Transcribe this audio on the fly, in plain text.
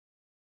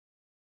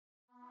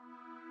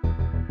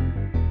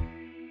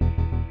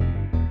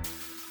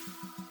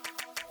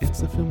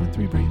It's a film with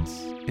three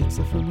brains. It's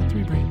a film with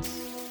three brains.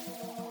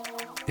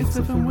 It's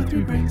a film with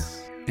three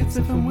brains. It's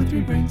a film with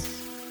three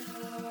brains.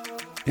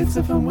 It's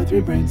a film with three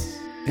brains.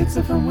 It's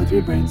a film with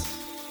three brains.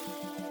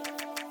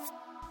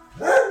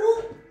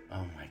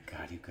 Oh my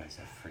God, you guys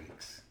are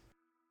freaks.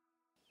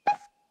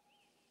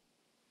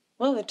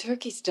 Well, the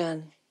turkey's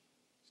done.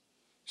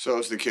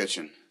 So's the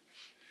kitchen.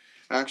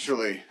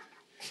 Actually,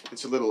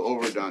 it's a little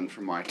overdone for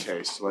my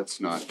taste.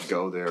 Let's not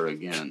go there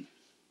again.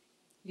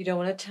 You don't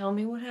want to tell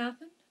me what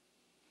happened?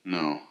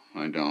 No,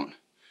 I don't.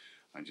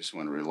 I just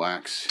want to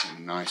relax in a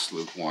nice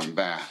lukewarm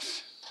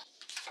bath.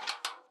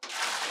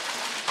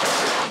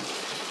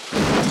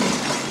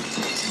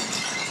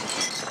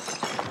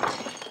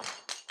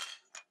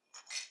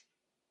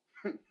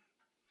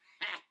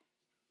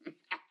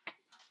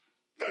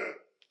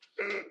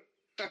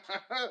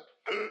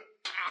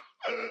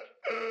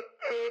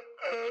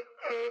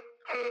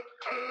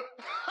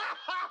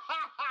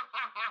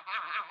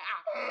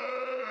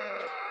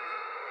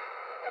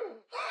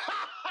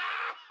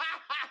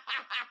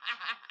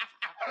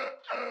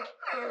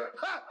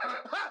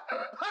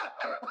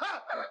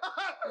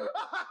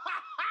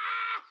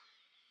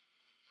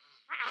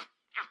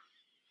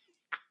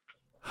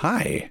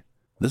 Hi,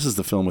 this is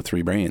the Film with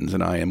Three Brains,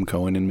 and I am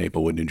Cohen in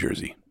Maplewood, New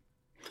Jersey.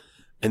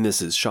 And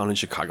this is Sean in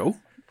Chicago.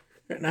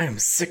 And I am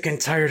sick and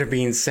tired of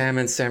being Sam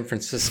in San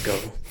Francisco.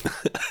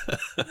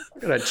 I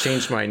gotta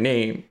change my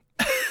name.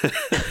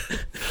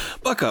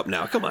 Buck up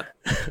now, come on.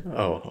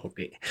 Oh,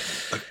 okay.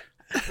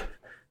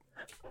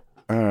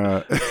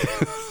 The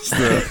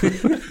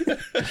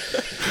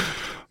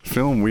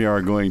film we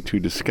are going to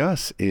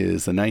discuss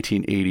is the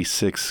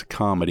 1986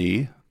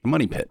 comedy The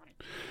Money Pit,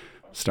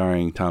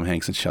 starring Tom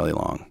Hanks and Shelley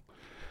Long,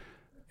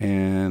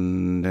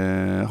 and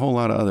a whole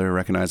lot of other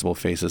recognizable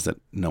faces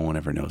that no one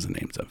ever knows the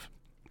names of.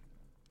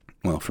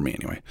 Well, for me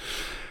anyway.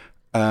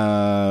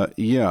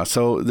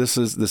 So this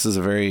is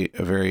a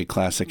very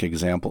classic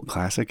example,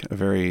 a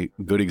very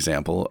good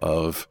example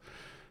of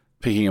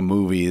picking a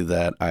movie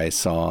that I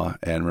saw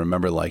and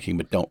remember liking,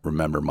 but don't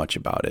remember much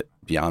about it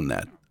beyond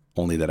that,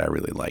 only that I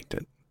really liked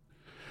it.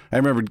 I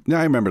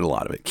remembered a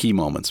lot of it, key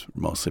moments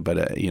mostly, but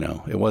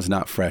it was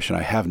not fresh, and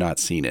I have not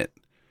seen it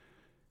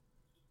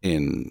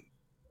in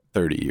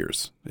 30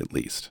 years at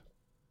least.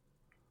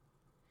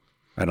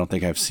 I don't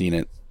think I've seen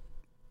it.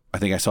 I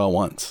think I saw it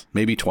once,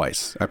 maybe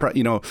twice. I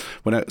probably,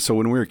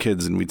 when we were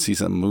kids and we'd see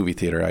something in the movie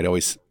theater, I'd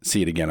always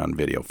see it again on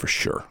video for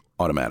sure,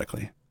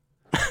 automatically.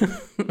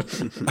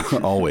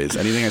 Always.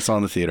 Anything I saw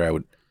in the theater, I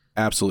would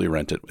absolutely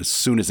rent it as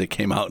soon as it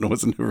came out and it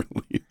was a new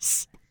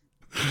release.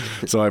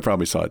 So I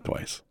probably saw it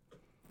twice.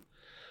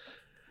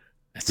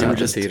 I saw it in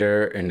the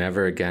theater and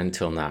never again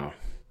till now.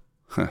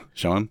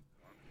 Sean?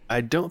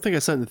 I don't think I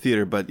saw it in the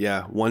theater, but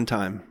yeah, one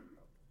time.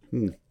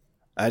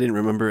 I didn't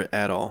remember it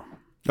at all.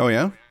 Oh,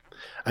 yeah?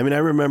 I mean, I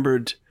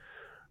remembered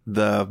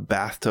the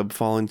bathtub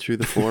falling through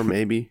the floor,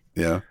 maybe.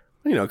 Yeah.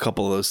 A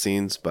couple of those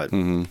scenes, but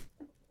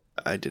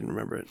I didn't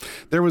remember it.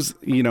 There was,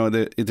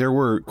 there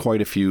were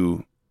quite a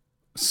few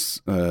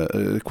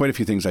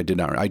things I did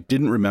not. I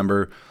didn't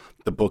remember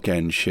the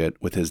bookend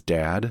shit with his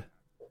dad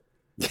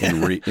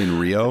in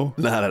Rio.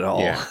 Not at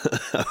all. Yeah.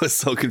 I was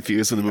so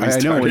confused when the movie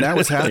started. I know when that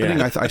was happening.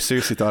 Yeah. I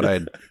seriously thought I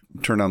had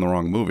turned on the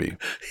wrong movie.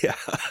 Yeah.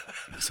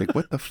 It's like,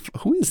 what the?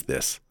 Who is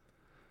this?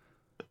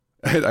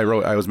 I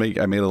made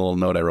a little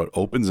note. I wrote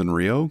 "opens in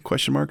Rio?" ?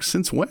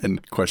 Since when? ? And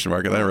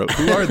then I wrote,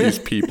 "Who are these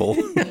people?"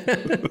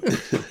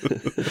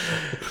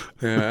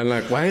 Yeah, I'm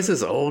like, why is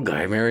this old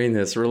guy marrying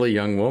this really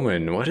young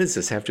woman? What does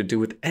this have to do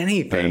with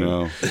anything? I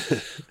know.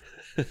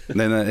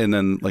 and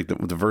then like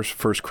the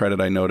first credit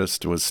I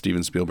noticed was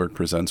Steven Spielberg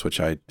Presents, which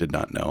I did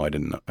not know.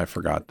 I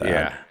forgot that.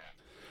 Yeah.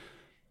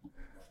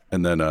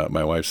 And then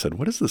my wife said,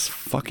 "What is this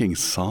fucking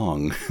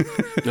song?"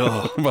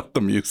 About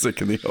the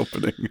music in the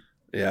opening.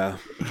 Yeah.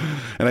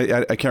 And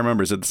I can't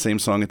remember. Is it the same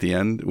song at the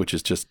end, which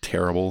is just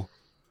terrible?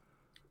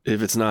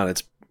 If it's not,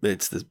 it's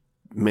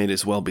may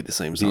as well be the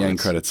same song. The end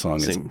credit song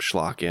is is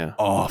schlock, yeah.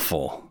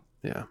 Awful.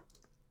 Yeah.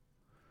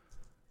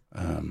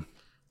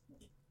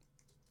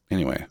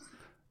 Anyway.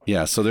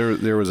 Yeah, so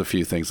there was a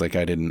few things like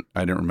I didn't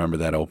remember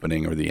that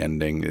opening or the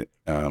ending.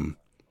 I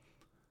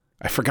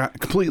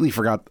completely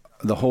forgot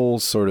the whole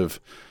sort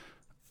of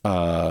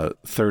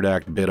third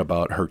act bit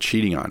about her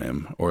cheating on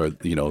him, or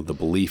the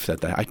belief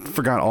that I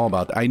forgot all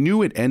about that. I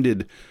knew it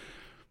ended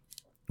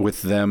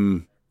with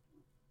them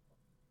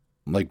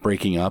like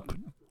breaking up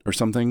or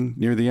something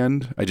near the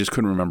end. I just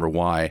couldn't remember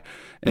why,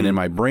 and in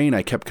my brain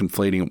I kept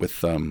conflating it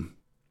with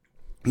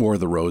War of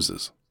the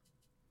Roses.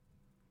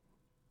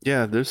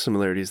 Yeah, there's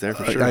similarities there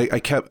for sure.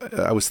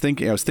 I was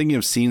thinking of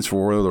scenes for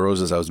War of the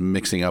Roses I was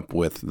mixing up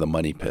with The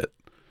Money Pit.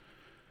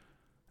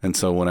 And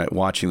so when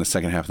watching the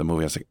second half of the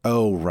movie, I was like,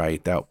 "Oh,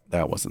 right, that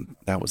was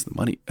the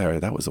money, or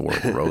that was the War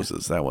of the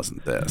Roses. That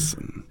wasn't this."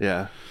 And,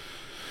 yeah,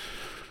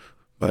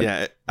 but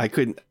yeah, I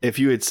couldn't. If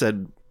you had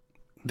said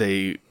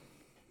they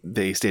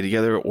stayed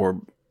together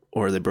or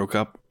they broke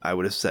up, I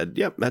would have said,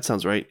 "Yep, that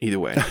sounds right." Either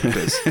way,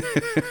 because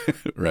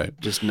right,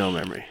 just no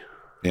memory.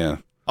 Yeah.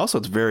 Also,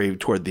 it's very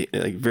toward the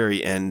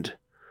very end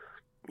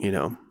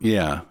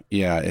Yeah,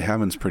 it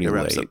happens pretty it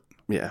wraps late. up.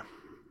 Yeah.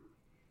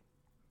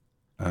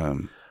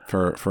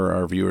 For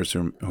our viewers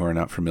who are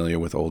not familiar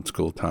with old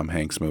school Tom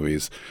Hanks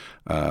movies,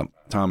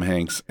 Tom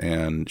Hanks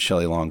and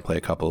Shelley Long play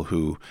a couple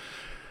who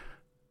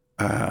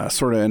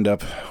sort of end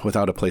up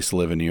without a place to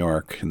live in New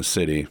York, in the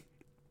city,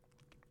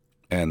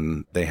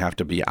 and they have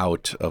to be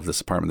out of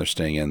this apartment they're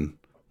staying in,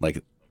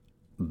 like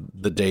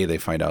the day they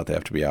find out they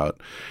have to be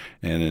out.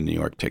 And in New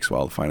York, it takes a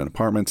while to find an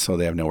apartment, so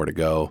they have nowhere to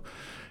go,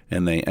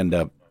 and they end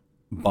up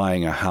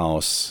buying a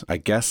house. I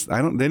guess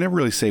they never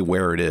really say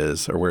where it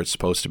is or where it's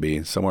supposed to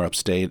be. Somewhere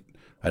upstate.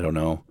 I don't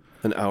know.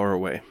 An hour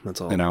away. That's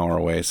all. An hour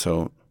away.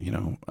 So,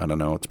 I don't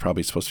know. It's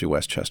probably supposed to be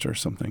Westchester or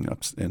something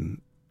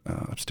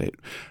upstate,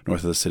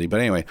 north of the city.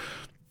 But anyway,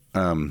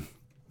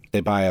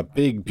 they buy a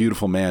big,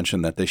 beautiful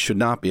mansion that they should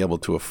not be able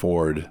to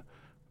afford.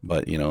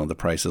 But, the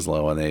price is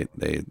low, and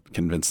they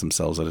convince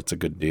themselves that it's a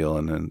good deal.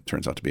 And then it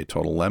turns out to be a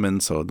total lemon.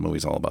 So the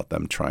movie's all about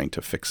them trying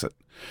to fix it.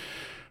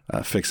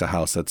 Fix a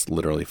house that's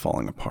literally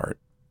falling apart.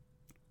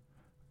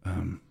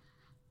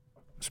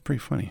 It's pretty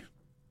funny.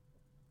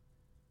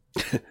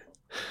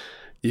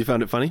 You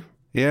found it funny?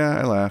 Yeah,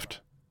 I laughed.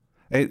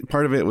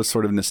 Part of it was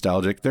sort of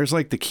nostalgic. There's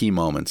like the key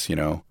moments,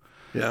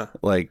 Yeah.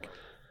 Like,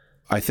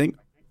 I think,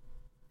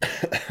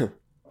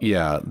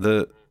 yeah.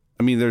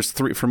 There's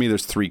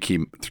three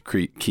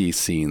key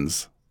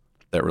scenes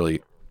that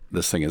really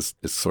this thing is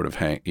sort of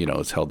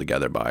it's held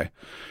together by,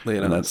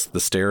 and that's the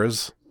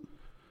stairs.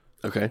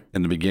 Okay.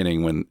 In the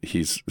beginning, when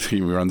he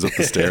runs up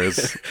the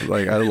stairs,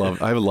 like I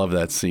love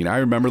that scene. I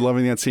remember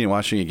loving that scene.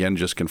 Watching it again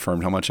just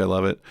confirmed how much I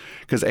love it.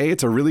 Because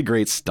it's a really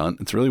great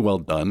stunt. It's really well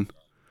done.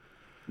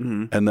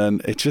 Mm-hmm. And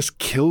then it just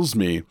kills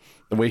me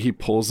the way he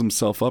pulls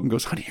himself up and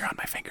goes, "Honey, you're on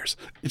my fingers."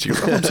 And she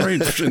goes, "Oh, I'm sorry,"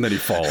 and then he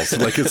falls.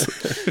 Like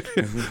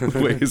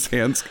the way his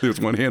hands, there's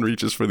one hand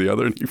reaches for the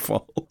other and he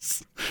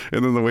falls.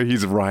 And then the way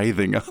he's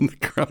writhing on the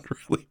ground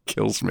really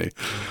kills me.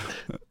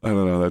 I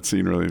don't know. That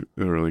scene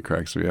really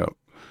cracks me up.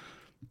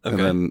 Okay.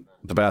 And then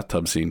the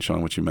bathtub scene,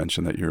 Sean, which you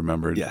mentioned that you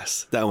remembered.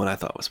 Yes, that one I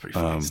thought was pretty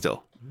funny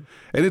still.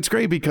 And it's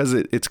great because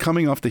it's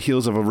coming off the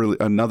heels of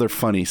another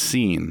funny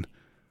scene.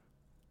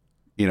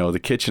 The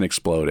kitchen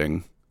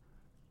exploding.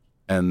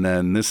 And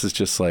then this is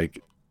just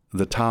like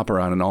the topper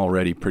on an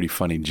already pretty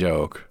funny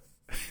joke.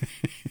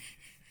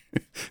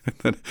 And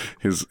then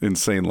his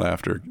insane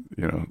laughter,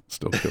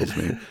 still kills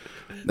me.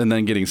 And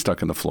then getting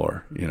stuck in the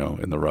floor,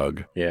 in the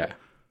rug. Yeah.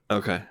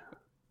 Okay.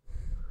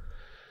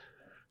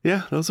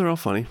 Yeah, those are all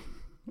funny.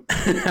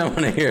 I want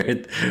to hear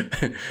it.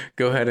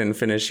 Go ahead and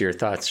finish your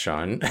thoughts,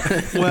 Sean.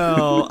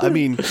 Well, I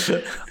mean,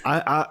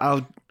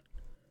 I'll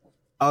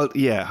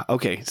yeah.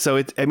 Okay. So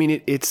it's,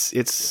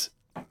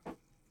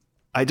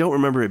 I don't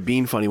remember it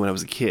being funny when I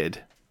was a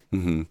kid.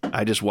 Mm-hmm.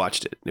 I just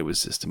watched it. It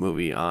was just a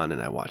movie on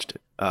and I watched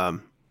it.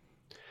 But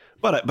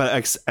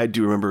I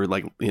do remember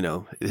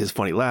his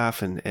funny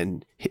laugh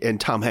and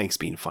Tom Hanks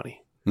being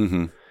funny.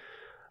 Mm-hmm.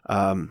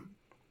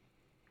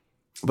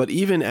 But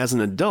even as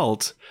an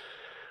adult,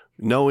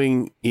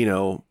 knowing,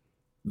 the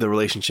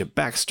relationship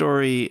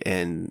backstory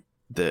and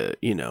the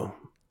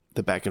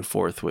back and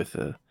forth with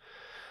the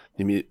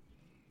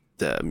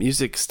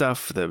music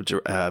stuff,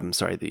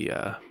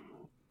 the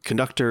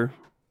conductor,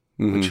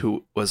 mm-hmm.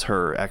 who was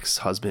her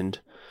ex-husband.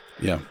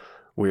 Yeah.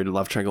 Weird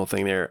love triangle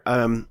thing there.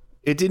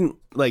 It didn't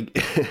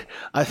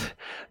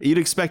you'd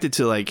expect it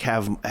to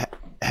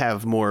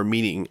have more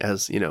meaning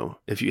as,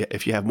 if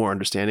you have more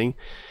understanding.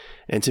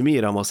 And to me,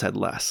 it almost had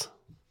less.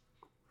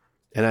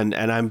 And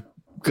I'm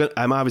good.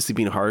 I'm obviously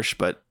being harsh,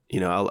 but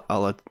I'll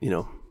let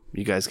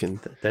you guys can.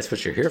 That's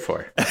what you're here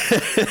for.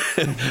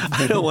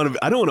 I don't want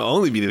to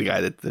only be the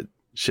guy that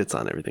shits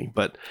on everything,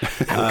 but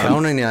I'm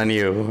counting on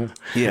you.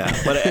 Yeah,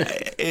 but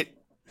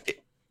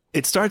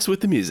it starts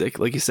with the music,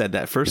 like you said.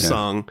 That first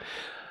song,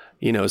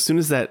 as soon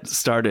as that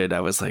started,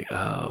 I was like,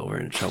 oh, we're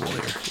in trouble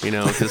here.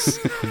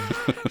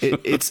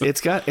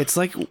 It's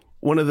like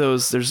one of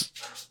those. There's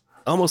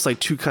almost like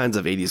two kinds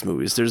of 80s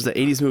movies. There's the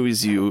 80s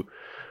movies you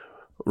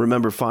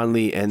remember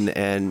fondly and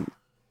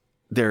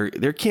they're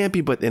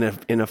campy but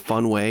in a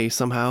fun way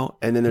somehow,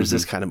 and then there's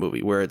this kind of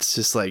movie where it's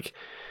just like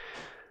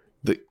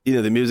the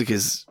music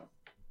is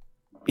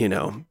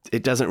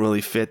it doesn't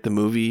really fit the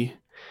movie.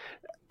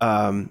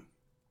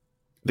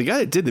 The guy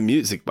that did the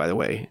music, by the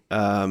way,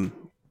 Michel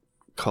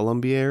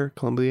Colombier,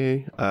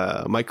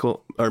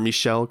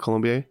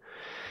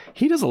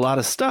 he does a lot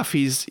of stuff.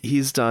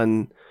 He's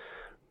done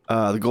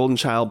The Golden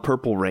Child,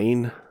 Purple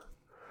Rain.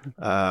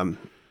 That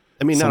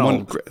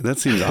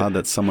seems odd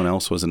that someone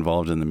else was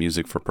involved in the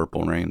music for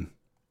Purple Rain.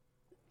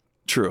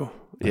 True.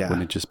 Yeah.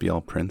 Wouldn't it just be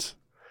all Prince?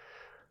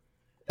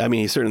 I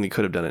mean, he certainly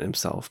could have done it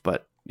himself,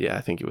 but yeah,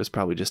 I think it was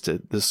probably just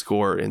the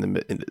score and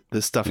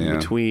the stuff in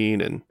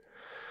between, and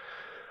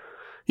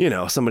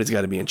somebody's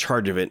got to be in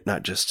charge of it,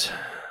 not just.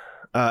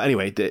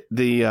 Anyway,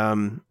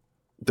 the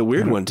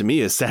weird one to me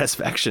is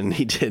Satisfaction.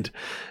 He did.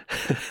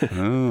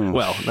 Oh,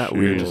 well, not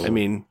weird. I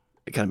mean,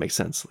 it kind of makes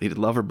sense. He did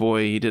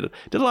Loverboy. He did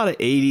a lot of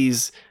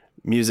 80s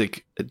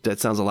music that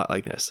sounds a lot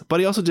like this, but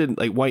he also did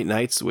like White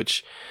Nights,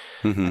 which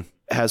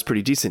has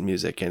pretty decent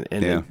music,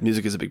 and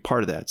music is a big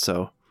part of that.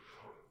 So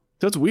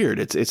So it's weird.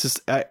 It's just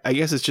I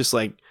guess it's just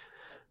like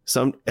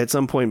at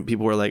some point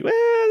people were like,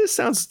 this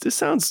sounds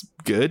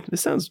good.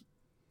 This sounds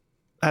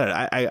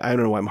I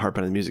don't know why I'm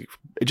harping on the music.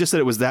 It just that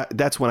it was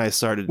that's when I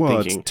started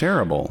thinking it's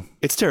terrible.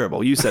 It's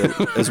terrible. You said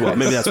it as well.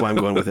 Maybe that's why I'm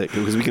going with it,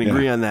 because we can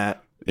agree on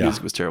that. Yeah.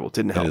 Music was terrible. It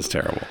didn't help. It is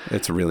terrible.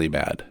 It's really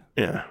bad.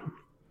 Yeah.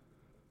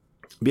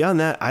 Beyond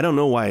that, I don't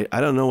know why.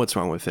 I don't know what's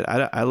wrong with it.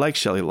 I like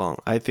Shelley Long.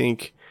 I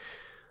think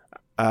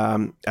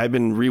I've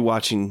been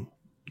rewatching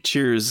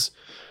Cheers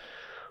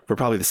for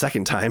probably the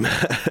second time,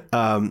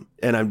 and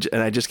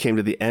I just came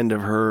to the end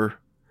of her.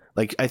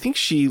 Like, I think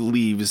she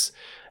leaves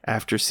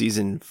after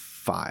season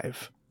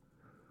 5,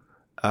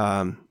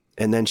 and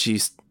then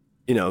she's,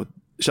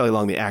 Shelley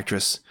Long, the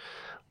actress,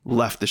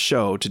 left the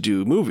show to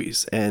do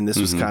movies, and this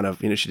was kind of,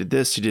 she did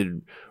this. She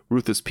did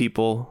Ruthless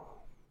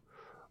People,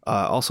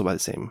 also by the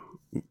same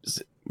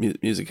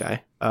music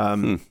guy.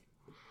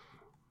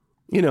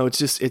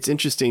 It's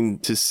interesting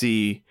to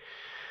see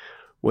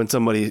when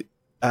somebody,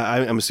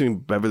 I'm assuming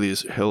Beverly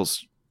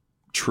Hills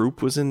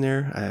Troop was in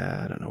there.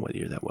 I don't know what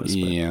year that was.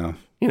 Yeah.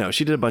 But,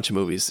 she did a bunch of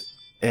movies,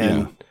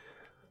 and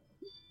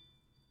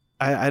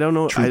I don't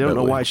know. I don't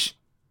know why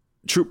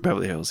Troop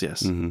Beverly Hills.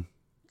 Yes. Mm-hmm.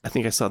 I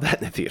think I saw that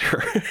in the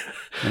theater.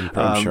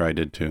 I'm sure I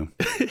did too.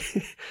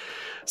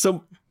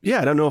 So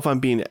yeah, I don't know if I'm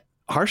being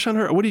harsh on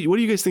her. What do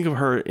you guys think of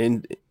her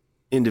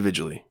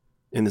individually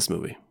in this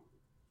movie?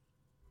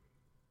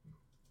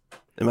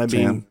 Am I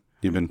being? Sam,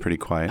 you've been pretty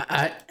quiet.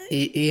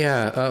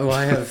 Well,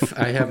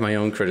 I have my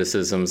own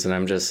criticisms, and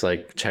I'm just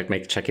like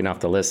checking off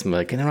the list. I'm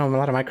like, a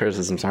lot of my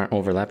criticisms aren't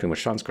overlapping with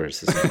Sean's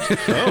criticisms.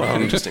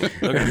 Interesting.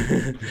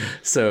 Okay.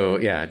 So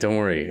yeah, don't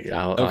worry.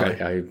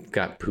 I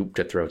got poop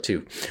to throw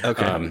too.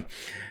 Okay.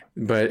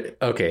 But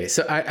okay.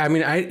 So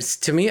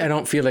to me, I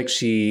don't feel like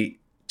she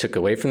took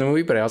away from the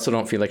movie, but I also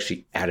don't feel like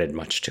she added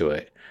much to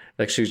it.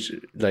 Like she's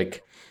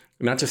like,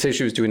 not to say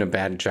she was doing a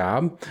bad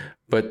job,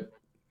 but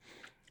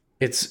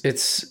it's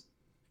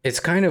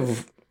kind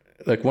of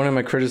like one of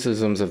my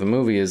criticisms of the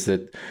movie is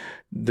that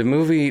the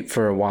movie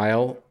for a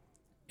while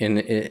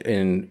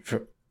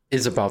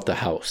is about the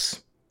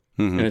house,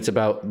 and it's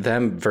about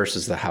them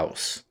versus the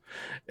house.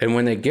 And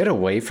when they get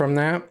away from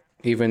that,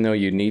 even though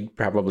you need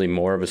probably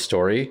more of a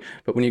story,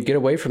 but when you get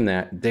away from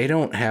that, they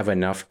don't have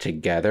enough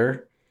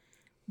together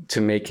to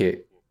make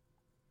it,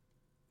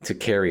 to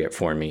carry it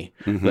for me.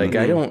 Like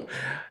I don't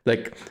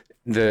like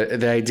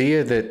the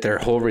idea that their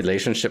whole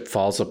relationship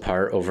falls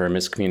apart over a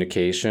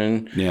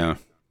miscommunication. Yeah.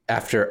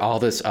 After all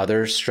this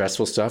other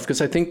stressful stuff. Because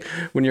I think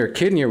when you're a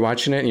kid and you're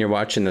watching it and you're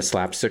watching the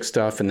slapstick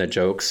stuff and the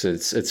jokes,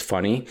 it's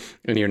funny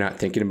and you're not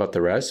thinking about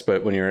the rest.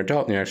 But when you're an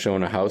adult and you're actually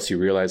in a house, you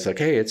realize like,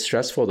 hey, it's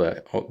stressful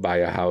to buy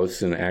a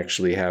house and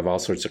actually have all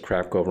sorts of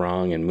crap go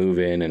wrong and move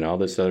in and all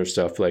this other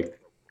stuff. Like,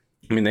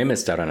 I mean, they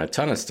missed out on a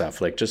ton of stuff.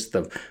 Like just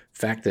the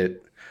fact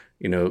that,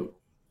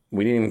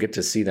 we didn't even get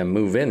to see them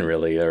move in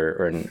really,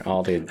 or and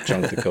all the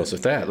junk that goes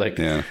with that. Like,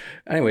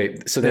 anyway,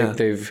 so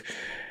they've,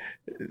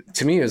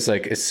 to me, it was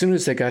like, as soon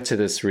as they got to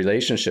this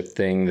relationship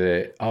thing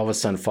that all of a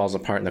sudden falls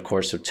apart in the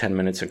course of 10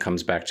 minutes and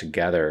comes back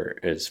together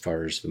as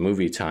far as the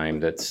movie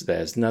time, that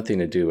has nothing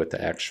to do with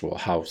the actual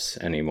house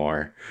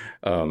anymore.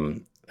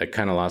 I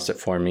kind of lost it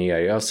for me.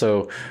 I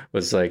also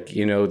was like,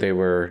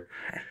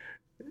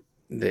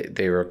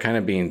 they were kind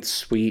of being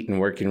sweet and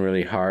working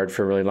really hard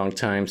for a really long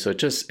time. So it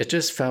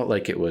just felt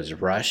like it was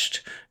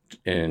rushed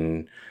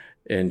and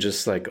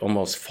just like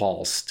almost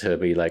false to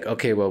be like,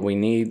 okay, well, we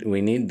need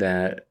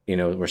that,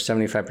 we're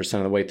 75%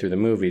 of the way through the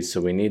movie.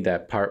 So we need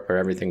that part where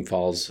everything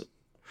falls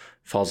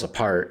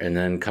apart and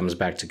then comes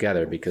back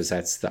together, because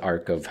that's the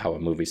arc of how a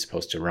movie's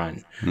supposed to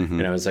run.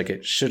 And I was like,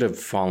 it should have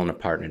fallen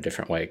apart in a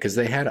different way, because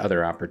they had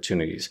other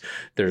opportunities.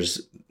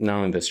 There's not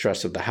only the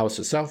stress of the house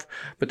itself,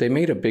 but they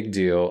made a big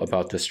deal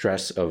about the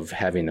stress of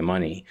having the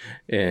money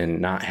and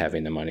not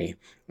having the money.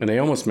 And they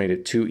almost made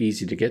it too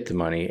easy to get the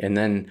money. And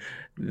then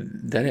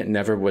it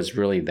never was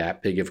really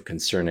that big of a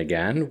concern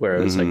again, where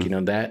it was like,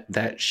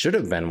 that should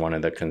have been one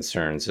of the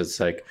concerns. It's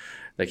like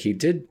he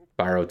did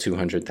borrow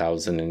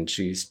 $200,000 and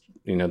she's,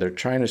 they're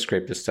trying to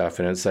scrape the stuff,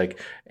 and it's like,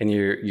 and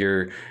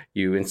you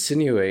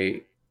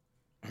insinuate,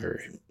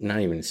 or not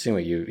even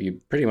insinuate, you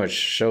pretty much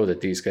show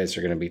that these guys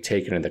are going to be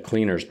taken to the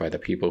cleaners by the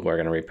people who are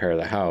going to repair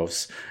the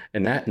house,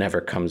 and that never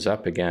comes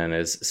up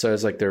again. So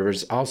it's like there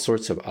was all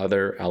sorts of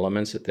other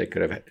elements that they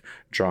could have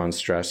drawn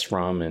stress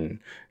from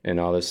and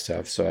all this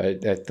stuff. So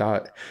I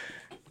thought,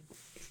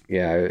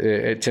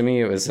 to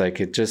me, it was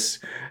like,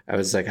 I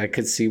was like, I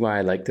could see why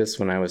I liked this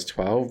when I was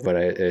 12, but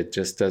it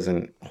just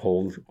doesn't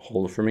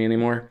hold for me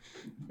anymore.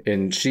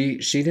 And she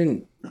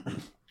didn't,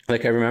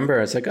 like, I remember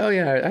I was like, oh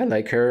yeah, I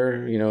like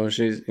her,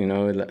 she's, I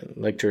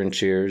liked her in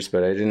Cheers,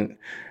 but I didn't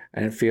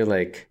feel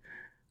like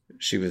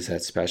she was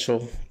that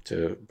special,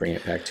 to bring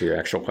it back to your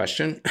actual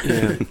question.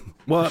 Yeah.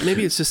 Well,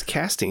 maybe it's just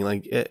casting,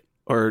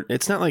 or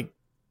it's not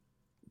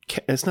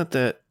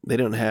that they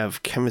don't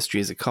have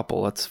chemistry as a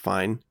couple. That's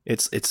fine.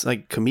 It's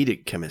like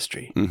comedic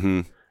chemistry.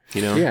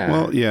 Yeah.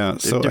 Well, yeah.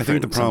 So I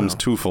think the problem's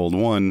twofold.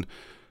 One,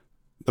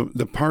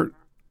 the part,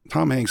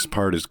 Tom Hanks'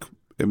 part is,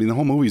 the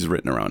whole movie's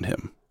written around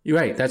him. You're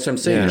right. That's what I'm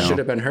saying. Yeah. It should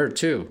have been her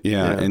too.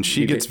 Yeah, and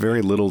she gets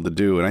very little to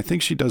do, and I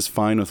think she does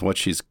fine with what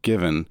she's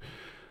given.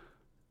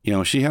 You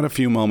know, she had a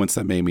few moments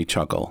that made me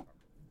chuckle,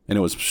 and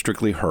it was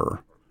strictly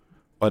her,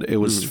 but it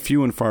was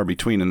few and far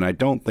between, and I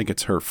don't think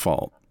it's her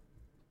fault.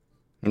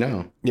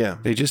 No. Yeah.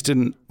 They just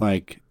didn't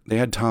they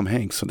had Tom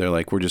Hanks, so they're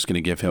like, we're just going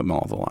to give him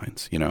all the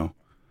lines, you know?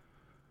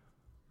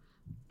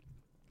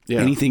 Yeah.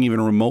 Anything even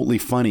remotely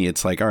funny,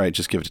 it's like, all right,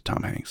 just give it to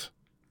Tom Hanks.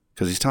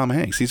 Because he's Tom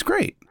Hanks. He's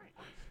great.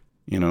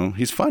 You know,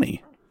 he's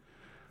funny.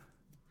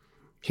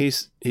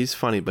 He's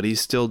funny, but he's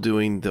still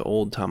doing the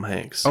old Tom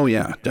Hanks. Oh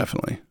yeah,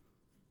 definitely.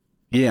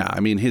 Yeah, I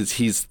mean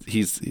he's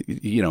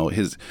you know,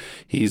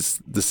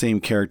 he's the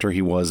same character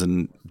he was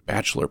in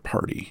Bachelor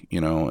Party, you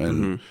know,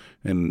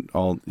 and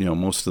all, you know,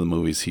 most of the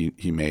movies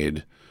he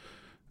made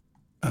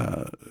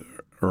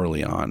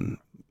early on,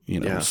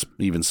 you know,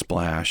 even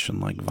Splash and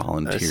like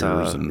Volunteers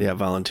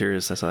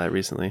Volunteers. I saw that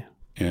recently.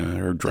 Yeah,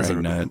 or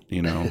Dragnet,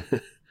 you know.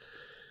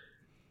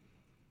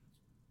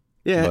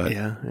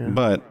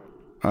 But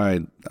I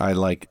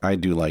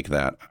do like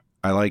that.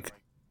 I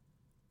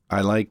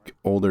like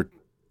older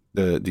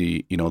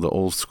the you know, the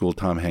old school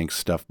Tom Hanks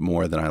stuff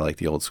more than I like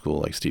the old school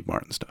like Steve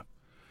Martin stuff.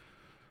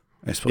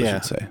 I suppose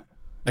you'd say.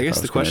 I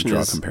guess the question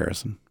is,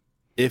 comparison.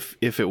 If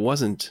it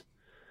wasn't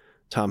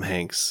Tom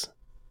Hanks,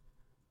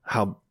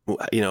 how,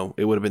 you know,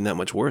 it would have been that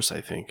much worse,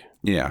 I think.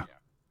 Yeah.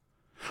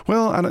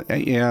 Well,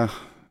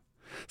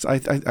 So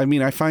I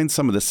mean, I find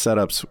some of the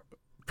setups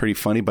pretty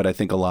funny, but I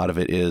think a lot of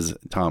it is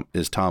Tom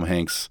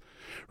Hanks'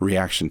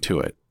 reaction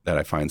to it that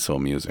I find so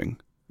amusing.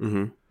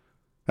 Mm-hmm.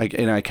 I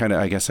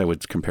guess I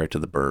would compare it to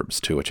The Burbs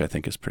too, which I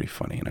think is pretty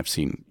funny, and I've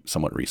seen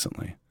somewhat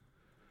recently.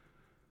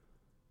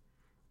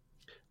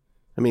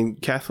 I mean,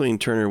 Kathleen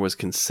Turner was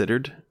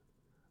considered.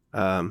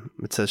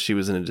 It says she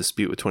was in a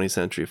dispute with 20th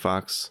Century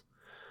Fox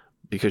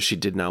because she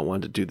did not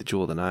want to do the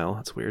Jewel of the Nile.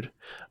 That's weird.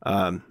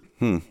 But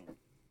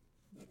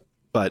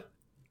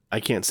I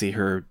can't see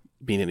her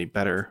being any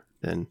better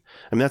than.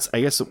 I mean,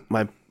 I guess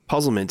my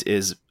puzzlement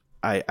is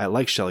I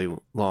like Shelley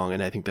Long,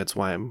 and I think that's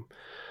why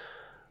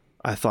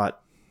I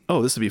thought,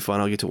 oh, this would be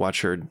fun. I'll get to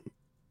watch her.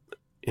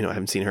 You know, I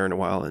haven't seen her in a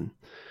while, and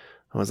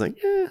I was like,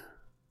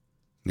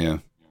 yeah.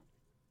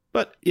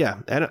 But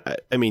yeah,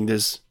 I mean,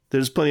 there's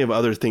plenty of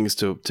other things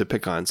to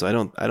pick on, so I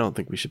don't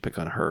think we should pick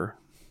on her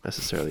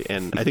necessarily.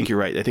 And I think you're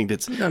right. I think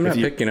that's. I'm not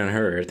picking on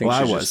her. I think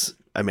I was.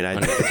 I mean,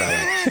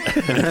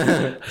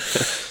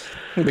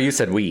 but you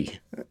said we.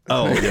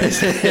 Oh,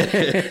 yes.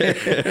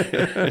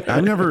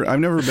 I've never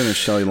been a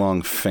Shelley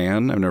Long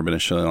fan. I've never been a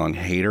Shelley Long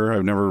hater.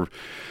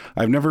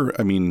 I've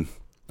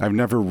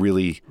never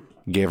really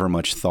gave her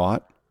much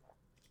thought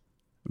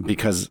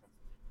because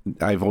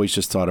I've always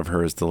just thought of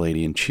her as the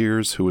lady in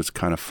Cheers, who was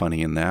kind of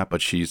funny in that,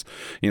 but she's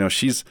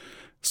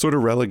sort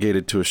of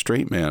relegated to a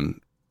straight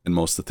man in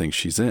most of the things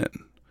she's in,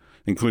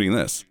 including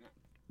this.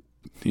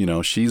 You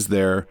know, she's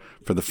there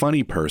for the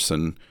funny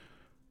person,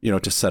 you know,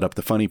 to set up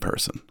the funny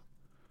person.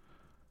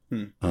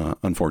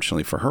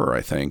 Unfortunately for her,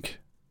 I think,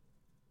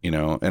 you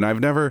know, and I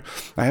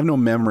have no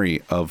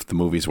memory of the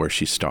movies where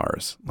she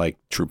stars, like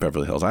True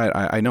Beverly Hills.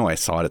 I know I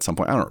saw it at some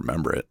point. I don't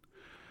remember it.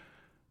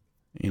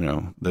 You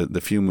know, the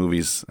few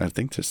movies, I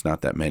think there's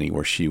not that many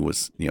where she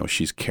was, you know,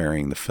 she's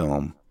carrying the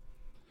film.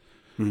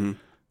 Mm-hmm.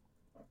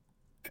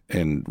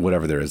 And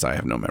whatever there is, I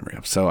have no memory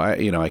of. So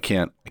I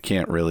can't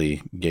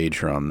really gauge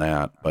her on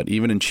that. But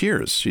even in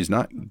Cheers, she's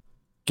not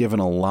given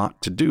a lot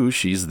to do.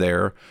 She's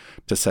there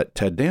to set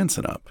Ted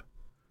Danson up.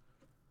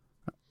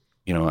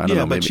 You know, I don't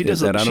know. But she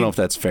doesn't. I don't know if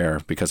that's fair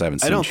because I haven't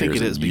seen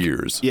Cheers in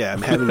years. Yeah,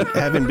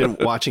 haven't been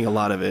watching a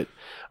lot of it.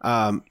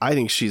 I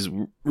think she's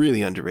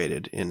really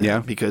underrated in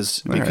that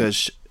because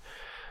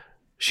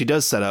she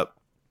does set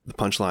up the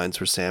punchlines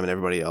for Sam and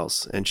everybody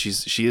else, and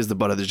she is the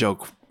butt of the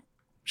joke,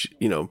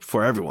 you know,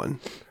 for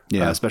everyone,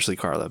 especially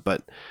Carla.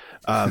 But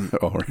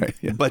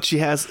but she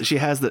has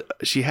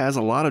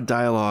a lot of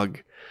dialogue,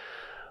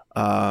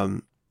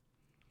 and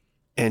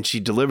she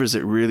delivers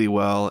it really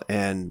well,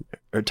 and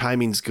her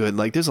timing's good.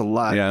 Like there's a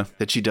lot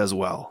that she does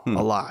well,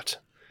 a lot,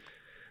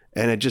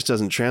 and it just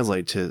doesn't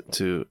translate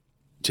to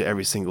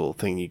every single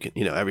thing you can,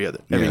 you know, every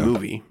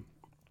movie.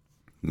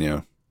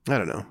 Yeah. I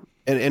don't know.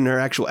 And her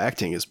actual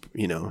acting is,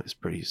 you know, is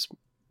pretty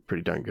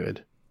darn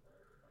good.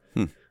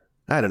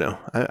 I don't know.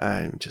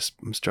 I'm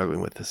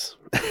struggling with this.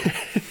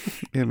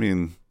 I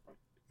mean,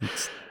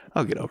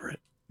 I'll get over it.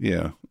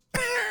 Yeah.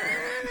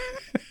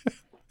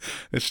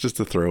 It's just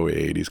a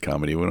throwaway 80s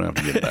comedy. We don't have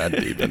to get that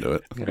deep into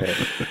it.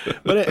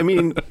 But I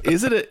mean,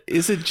 is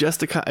it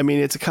just I mean,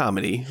 it's a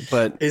comedy,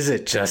 but is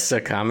it just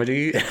a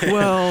comedy?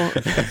 Well,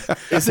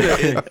 is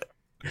it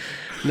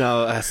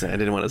no, I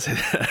didn't want to say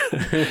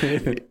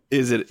that.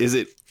 Is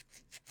it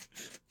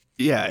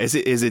yeah, is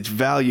it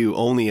value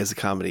only as a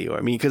comedy? Or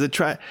I mean, because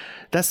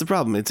that's the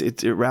problem.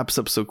 It wraps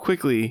up so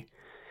quickly.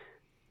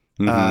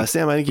 Mm-hmm.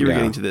 Sam, I think you were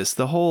getting to this.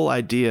 The whole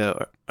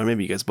idea, or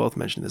maybe you guys both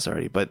mentioned this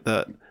already, but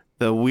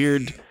the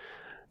weird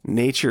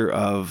nature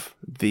of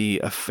the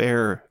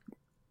affair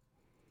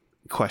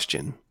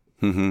question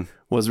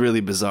was really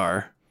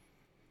bizarre.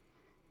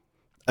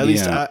 At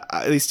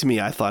least to me,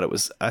 I thought it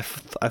was. I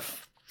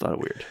thought it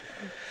weird.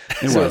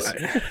 It So, was.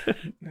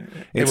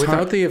 It's without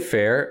hard. the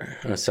affair,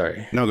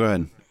 sorry. No, go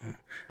ahead.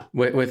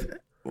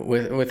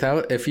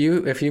 Without if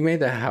you made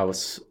the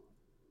house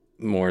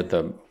more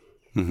the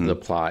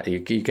plot,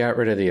 you got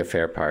rid of the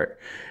affair part,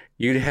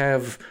 you'd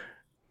have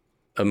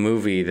a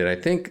movie that I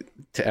think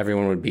to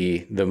everyone would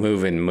be the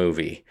move-in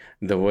movie.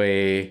 The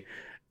way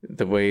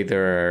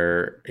there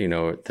are,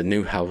 the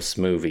new house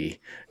movie,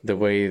 the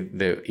way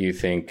that you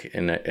think,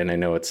 and I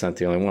know it's not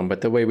the only one,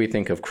 but the way we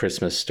think of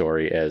Christmas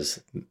Story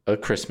as a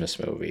Christmas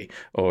movie,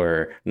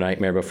 or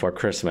Nightmare Before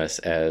Christmas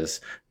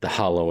as the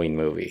Halloween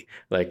movie.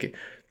 Like,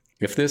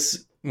 if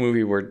this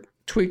movie were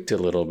tweaked a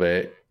little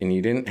bit and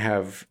you didn't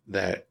have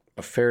that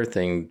affair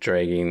thing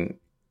dragging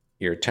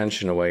your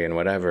attention away and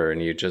whatever,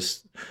 and you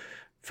just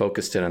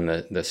focused it on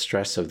the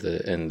stress of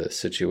the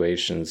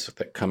situations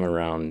that come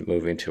around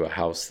moving to a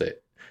house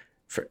that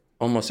for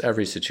almost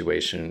every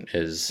situation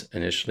is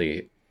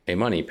initially a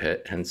money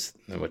pit, hence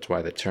which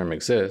why the term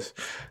exists.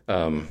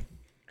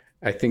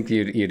 I think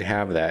you'd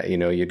have that,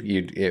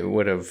 it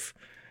would have,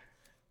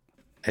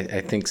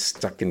 I think,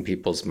 stuck in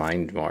people's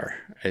mind more.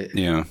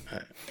 Yeah.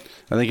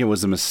 I think it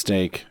was a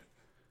mistake.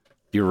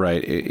 You're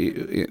right.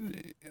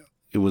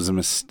 It was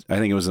I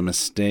think it was a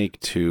mistake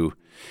to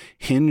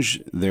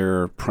hinge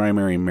their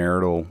primary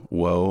marital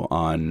woe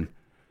on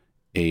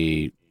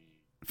a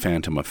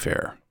phantom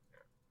affair.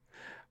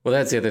 Well,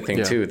 that's the other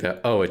thing too.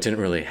 That it didn't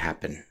really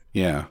happen.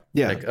 Yeah.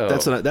 Yeah,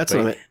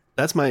 Like,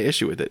 that's my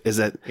issue with it. Is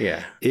that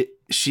it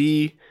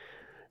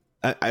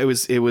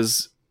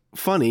was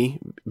funny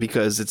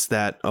because it's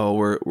that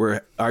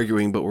we're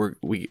arguing but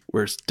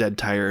we're dead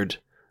tired.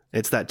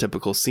 It's that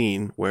typical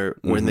scene where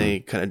when they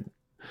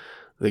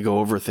go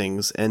over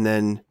things, and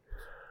then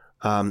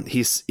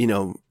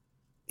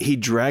he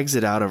drags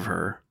it out of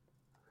her,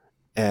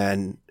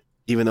 and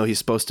even though he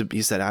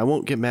said I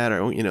won't get mad,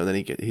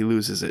 then he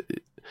loses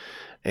it,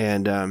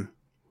 and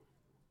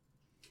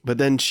but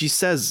then she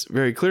says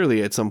very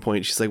clearly at some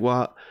point, she's like,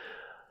 well,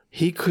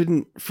 he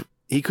couldn't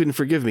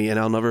forgive me, and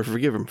I'll never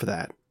forgive him for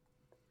that.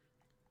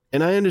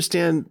 And I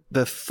understand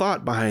the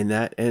thought behind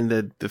that, and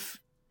the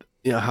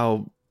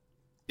how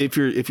if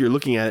you're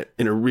looking at it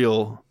in a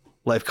real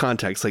life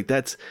context, like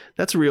that's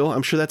real.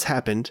 I'm sure that's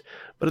happened,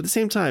 but at the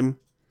same time,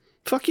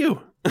 fuck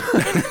you.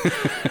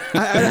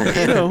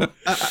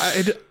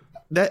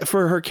 That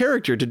for her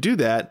character to do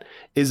that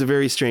is a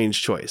very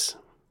strange choice.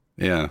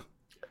 Yeah.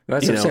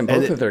 That's what I'm saying.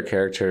 Both of their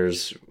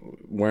characters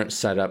weren't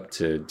set up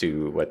to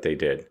do what they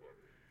did.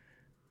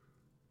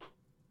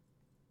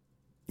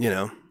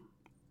 Yeah.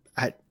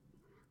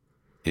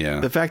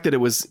 The fact that it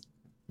was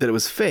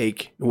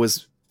fake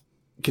was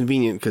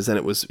convenient because then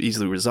it was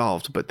easily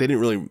resolved, but they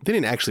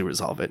didn't actually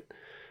resolve it.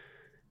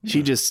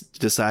 She just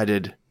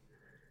decided,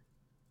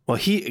 well,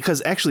 he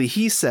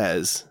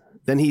says,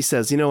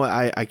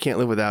 I can't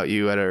live without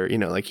you at her,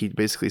 like he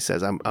basically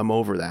says, I'm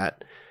over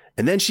that.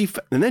 And then she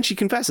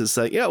confesses,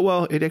 like, yeah,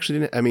 well, it actually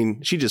didn't. I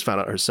mean, she just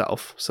found out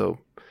herself, so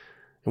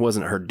it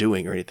wasn't her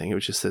doing or anything. It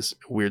was just this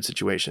weird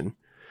situation.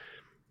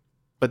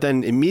 But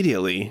then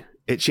immediately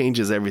it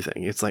changes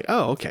everything. It's like,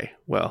 oh, okay,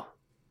 well,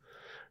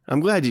 I'm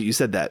glad you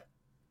said that.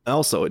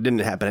 Also, it didn't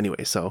happen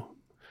anyway, so,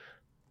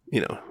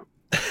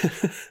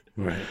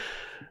 Right.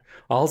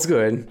 All's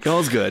good.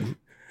 All's good.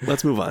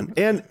 Let's move on.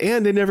 And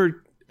they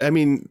never,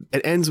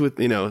 it ends with,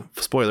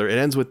 spoiler, it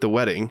ends with the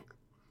wedding.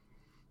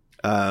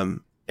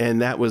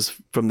 And that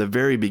was from the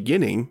very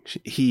beginning.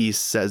 He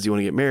says, you want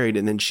to get married?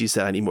 And then she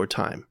said, I need more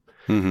time.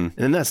 Mm-hmm. And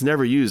then that's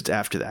never used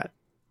after that.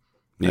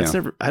 That's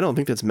never, I don't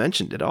think that's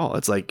mentioned at all.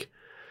 It's like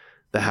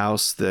the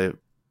house, the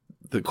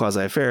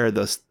quasi affair,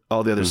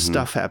 all the other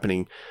stuff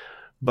happening.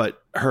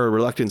 But her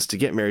reluctance to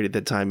get married at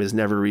that time is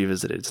never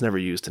revisited. It's never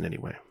used in any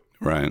way.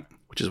 Right.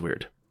 Which is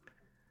weird.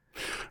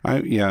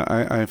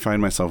 I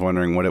find myself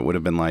wondering what it would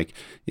have been like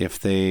if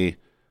they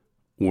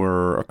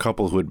were a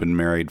couple who had been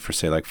married for,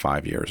 say, like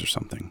 5 years or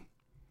something.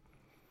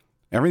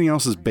 Everything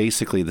else is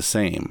basically the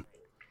same,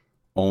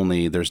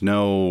 only there's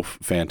no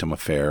phantom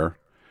affair,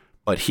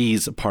 but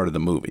he's a part of the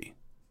movie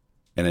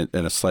in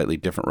a slightly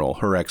different role.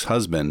 Her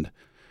ex-husband,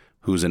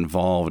 who's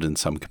involved in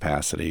some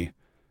capacity,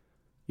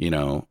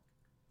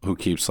 who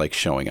keeps like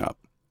showing up,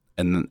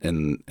 and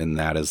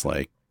that is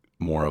like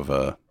more of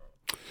a,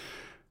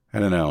 I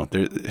don't know.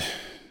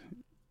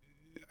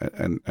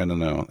 I don't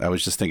know. I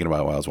was just thinking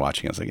about it while I was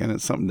watching. I was like, and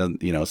it's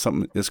something,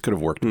 something this could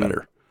have worked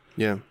better.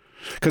 Yeah.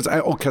 Because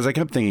I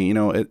kept thinking,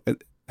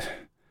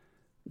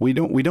 we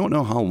don't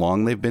know how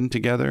long they've been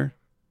together,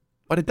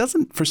 but it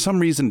doesn't, for some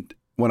reason,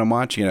 when I'm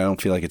watching it, I don't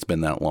feel like it's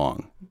been that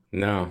long.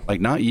 No, like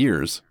not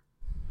years.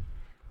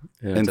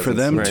 Yeah, and for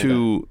them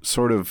to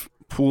sort of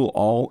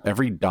pool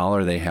every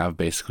dollar they have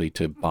basically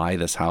to buy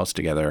this house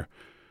together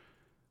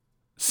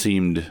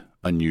seemed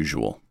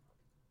unusual,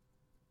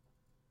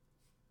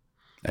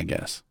 I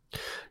guess.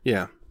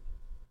 Yeah.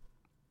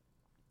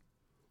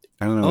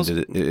 I don't know. Also,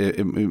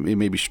 it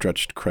maybe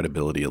stretched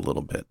credibility a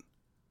little bit.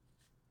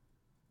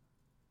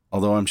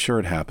 Although I'm sure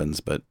it happens,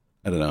 but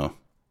I don't know.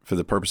 For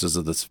the purposes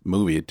of this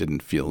movie, it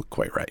didn't feel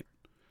quite right,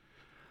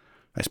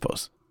 I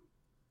suppose.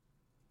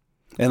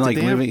 And like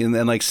they have- living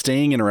and like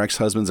staying in her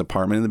ex-husband's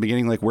apartment in the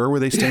beginning, like where were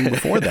they staying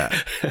before that?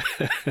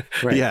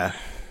 Right. Yeah.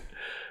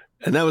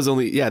 And that was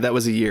that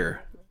was a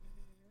year.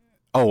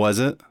 Oh, was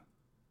it?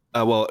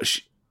 Well,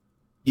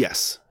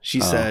 yes. She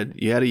said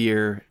you had a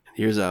year,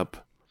 year's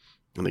up.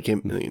 And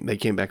they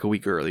came back a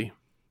week early.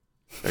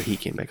 Or he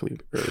came back a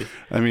week early.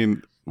 I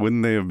mean,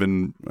 wouldn't they have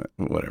been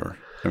whatever?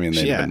 I mean,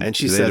 and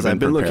she says, I've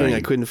been looking,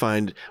 I couldn't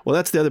find. Well,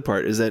 that's the other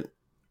part is that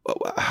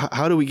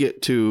how do we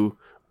get to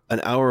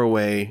an hour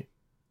away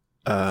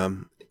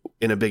in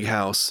a big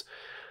house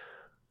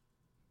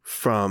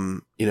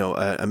from,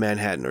 a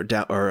Manhattan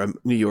or a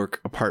New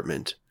York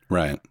apartment?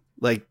 Right.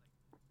 Like,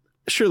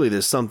 surely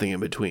there's something in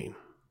between.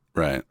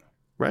 Right.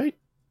 Right?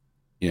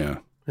 Yeah.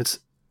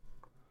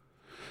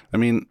 I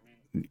mean,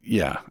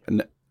 yeah.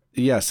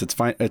 Yes, it's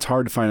fine. It's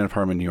hard to find an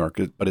apartment in New York,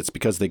 but it's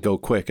because they go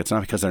quick. It's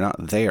not because they're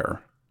not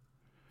there.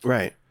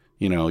 Right.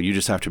 You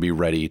just have to be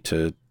ready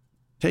to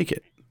take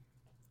it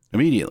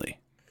immediately.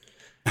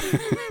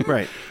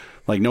 Right.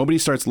 Like nobody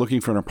starts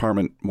looking for an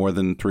apartment more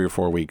than 3 or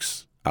 4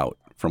 weeks out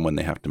from when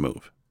they have to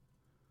move.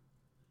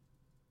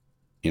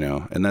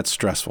 And that's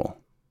stressful.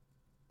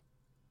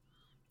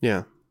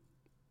 Yeah.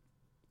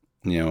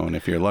 And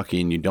if you're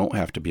lucky and you don't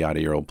have to be out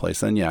of your old place,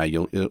 then yeah,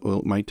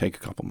 it might take a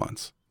couple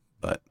months,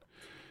 but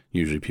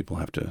usually people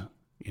have to,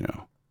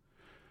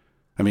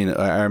 I mean,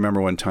 I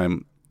remember one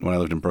time when I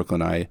lived in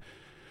Brooklyn, I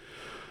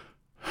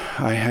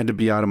had to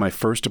be out of my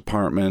first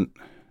apartment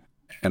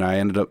and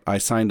I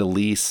signed a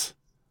lease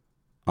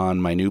on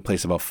my new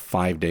place about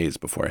 5 days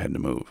before I had to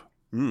move.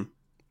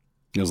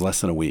 It was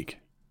less than a week.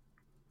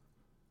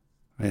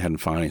 I hadn't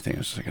found anything. I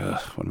was just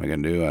like, what am I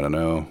going to do? I don't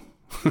know.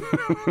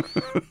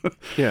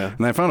 Yeah.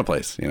 And I found a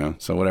place,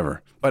 so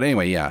whatever. But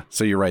anyway, yeah.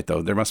 So you're right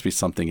though. There must be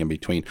something in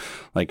between.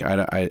 Like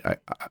I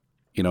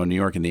New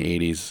York in the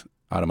 80s,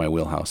 out of my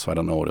wheelhouse. So I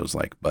don't know what it was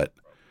like, but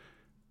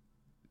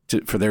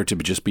for there to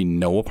just be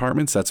no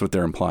apartments, that's what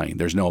they're implying.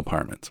 There's no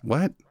apartments.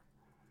 What?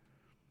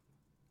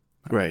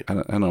 Right. I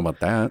don't know about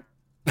that.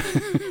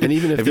 And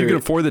even if you can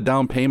afford the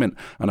down payment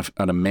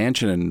on a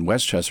mansion in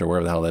Westchester,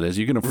 wherever the hell that is,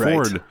 you can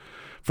afford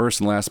first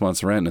and last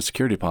month's rent and a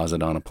security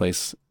deposit on a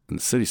place in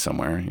the city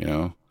somewhere,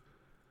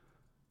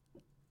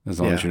 as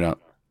long as you're not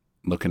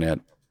looking at,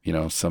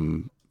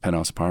 some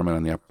penthouse apartment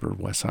on the Upper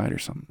West Side or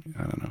something.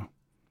 I don't know.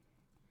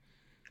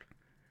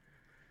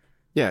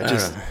 Yeah, it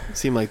just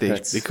seemed like they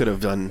could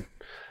have done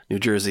New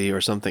Jersey or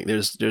something.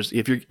 There's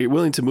if you're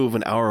willing to move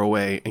an hour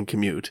away and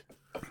commute,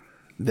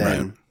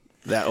 then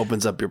that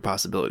opens up your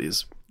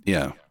possibilities.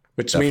 Yeah.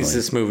 Which means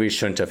this movie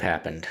shouldn't have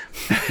happened.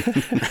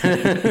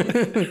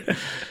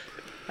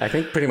 I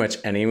think pretty much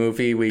any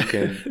movie we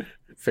could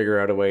figure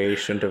out a way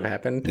shouldn't have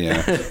happened.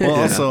 Yeah. Well,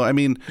 also, I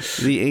mean,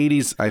 the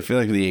 80s, I feel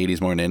like the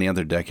 80s more than any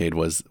other decade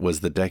was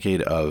the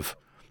decade of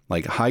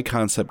like high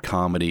concept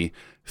comedy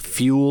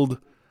fueled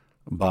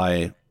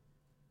by,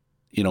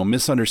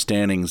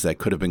 misunderstandings that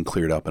could have been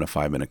cleared up in a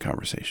 5-minute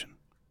conversation.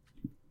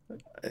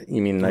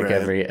 You mean like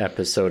every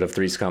episode of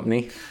Three's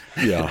Company?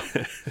 Yeah.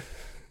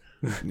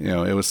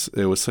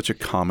 It was such a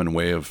common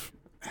way of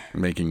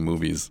making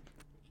movies.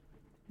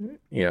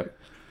 Yep.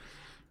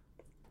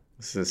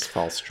 This is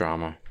false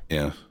drama.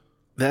 Yeah.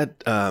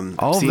 That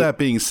all of that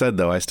being said,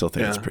 though, I still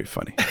think it's pretty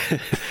funny.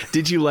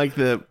 Did you like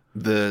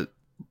the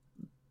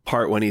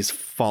part when he's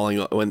falling,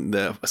 when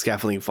the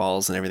scaffolding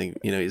falls and everything?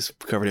 He's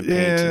covered in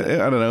paint.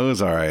 Yeah, I don't know. It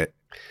was all right.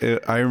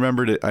 I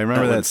remembered it. I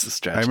remember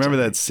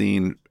that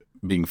scene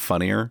being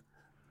funnier.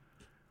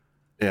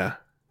 Yeah.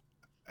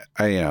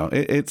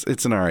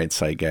 It's an all right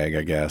sight gag,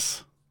 I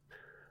guess.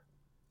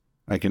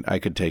 I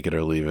could take it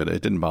or leave it.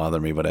 It didn't bother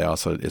me, but I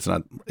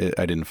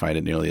didn't find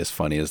it nearly as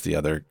funny as the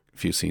other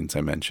few scenes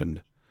I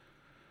mentioned.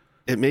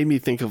 It made me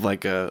think of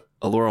like a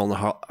Laurel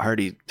and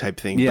Hardy type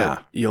thing. Yeah.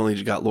 But you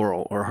only got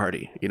Laurel or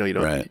Hardy. You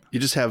don't. Right. You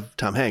just have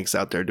Tom Hanks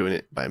out there doing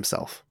it by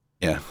himself.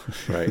 Yeah.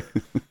 Right.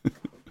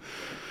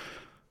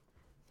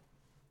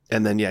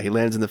 And then he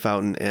lands in the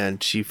fountain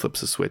and she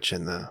flips a switch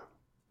and the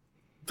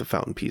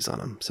fountain pees on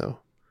him. So.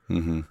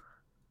 Mm-hmm.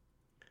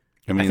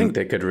 I think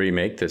they could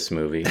remake this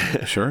movie.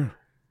 Sure.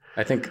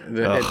 I think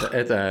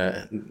at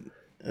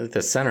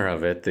the center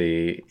of it,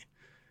 the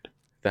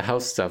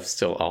house stuff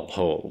still all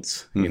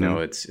holds.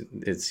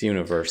 Mm-hmm. It's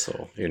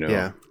universal.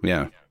 Yeah.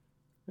 Yeah.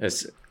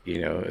 As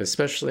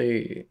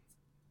especially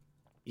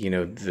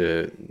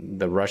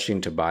the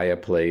rushing to buy a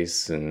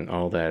place and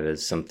all that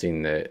is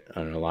something that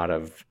in a lot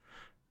of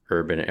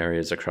urban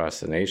areas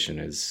across the nation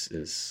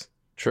is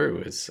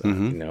true.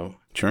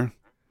 Sure.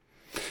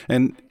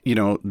 And,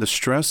 the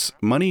stress,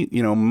 money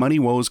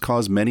woes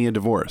cause many a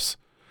divorce.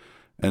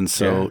 And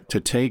so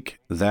to take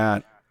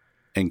that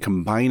and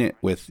combine it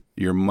with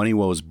your money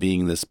woes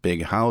being this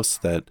big house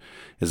that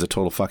is a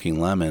total fucking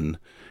lemon,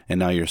 and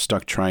now you're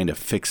stuck trying to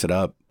fix it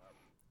up,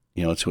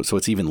 so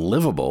it's even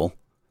livable,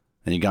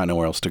 and you got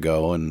nowhere else to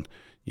go, and,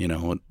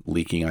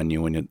 leaking on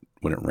you when it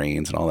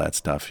rains and all that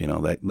stuff,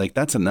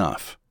 that's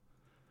enough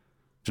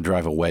to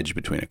drive a wedge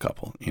between a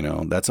couple.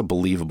 That's a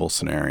believable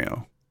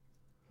scenario.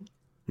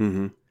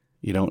 Mm-hmm.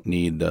 You don't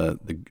need the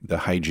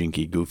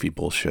hijinky, goofy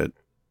bullshit.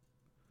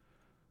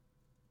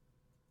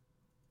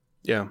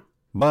 Yeah.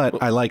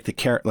 But I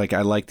like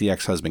I like the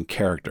ex-husband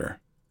character.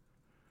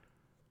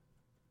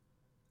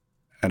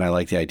 And I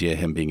like the idea of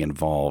him being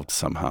involved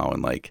somehow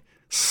and like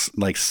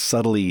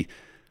subtly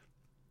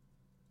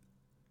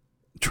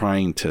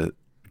trying to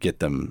get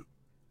them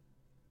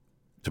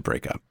to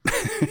break up.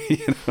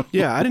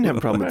 Yeah, I didn't have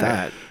a problem with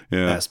that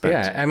aspect.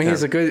 Yeah, I mean,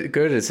 he's a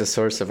good as a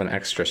source of an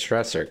extra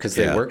stressor because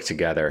they work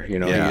together.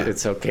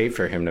 It's okay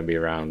for him to be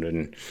around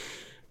and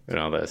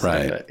all this.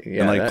 Right.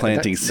 And like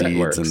planting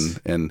seeds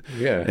and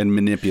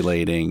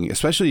manipulating,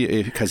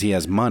 especially because he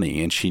has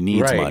money and she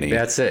needs money.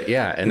 That's it.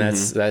 Yeah. And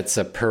that's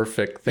a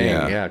perfect thing.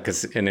 Yeah.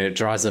 And it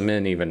draws them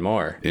in even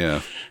more.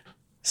 Yeah.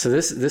 So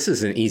this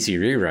is an easy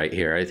rewrite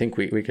here. I think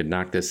we could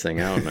knock this thing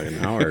out in like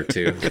an hour or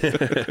two.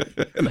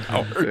 An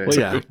hour or two.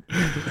 Yeah.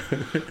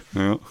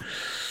 Well,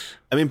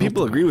 I mean,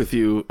 people agree with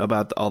you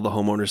about all the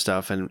homeowner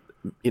stuff, and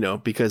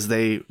because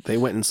they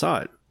went and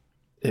saw it.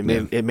 It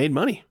made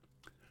money.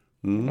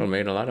 Well, it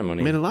made a lot of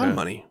money. Made a lot of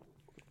money.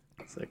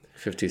 It's like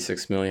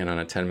 $56 million on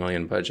a $10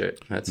 million budget.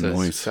 That's a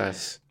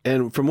success.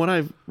 And from what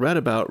I've read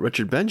about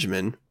Richard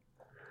Benjamin,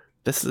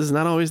 this is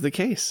not always the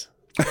case.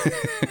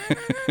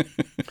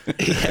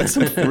 He had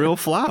some real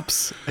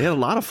flops. He had a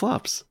lot of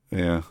flops.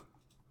 Yeah.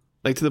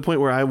 Like to the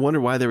point where I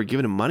wonder why they were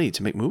giving him money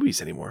to make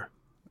movies anymore.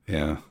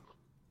 Yeah.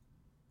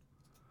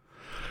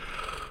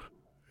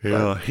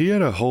 Yeah. He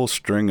had a whole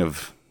string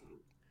of.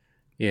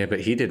 Yeah,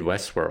 but he did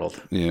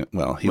Westworld. Yeah.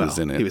 Well, he was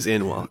in it. He was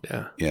in one.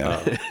 Yeah.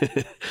 Yeah.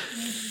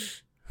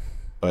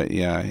 But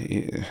yeah,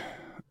 I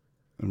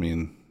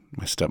mean,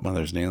 my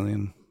stepmother's an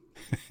alien.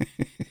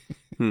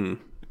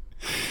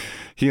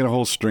 He had a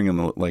whole string in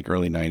the like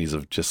early 90s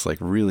of just like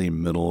really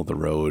middle of the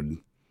road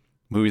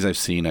movies I've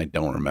seen I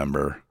don't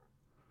remember.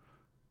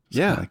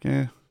 Yeah.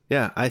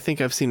 Yeah, I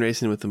think I've seen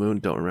Racing with the Moon,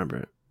 don't remember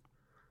it.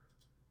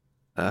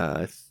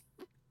 I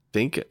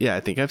think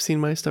I've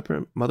seen My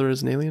Stepmother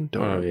as an Alien.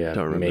 Don't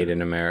remember. Made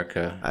in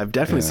America. I've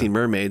definitely seen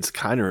Mermaids,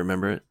 kind of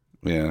remember it.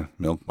 Yeah,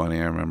 Milk Bunny,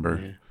 I remember.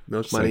 Yeah.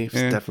 Milk Bunny,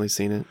 definitely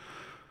seen it.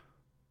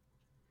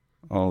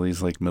 All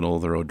these like middle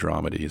of the road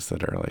dramedies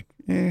that are like,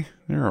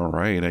 they're all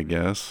right, I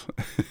guess.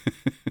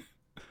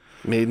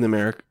 Made in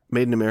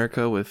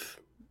America with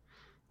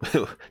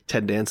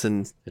Ted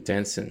Danson.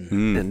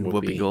 And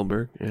Whoopi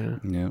Goldberg. Yeah.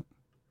 Yeah.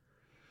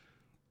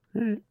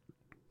 All right.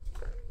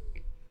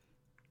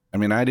 I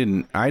mean, I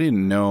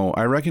didn't know.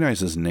 I recognized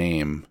his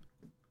name.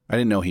 I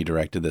didn't know he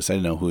directed this. I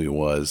didn't know who he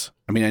was.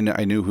 I mean,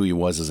 I knew who he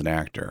was as an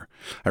actor.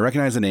 I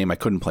recognized the name. I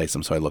couldn't place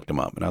him, so I looked him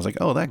up, and I was like,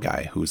 "Oh, that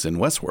guy who's in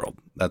Westworld."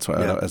 That's why.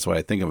 That's what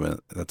I think of it.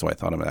 That's why I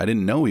thought of it. I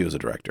didn't know he was a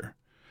director.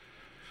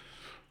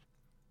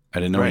 I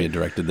didn't know he had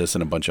directed this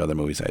and a bunch of other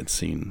movies I had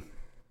seen.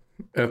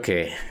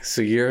 Okay,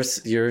 so you're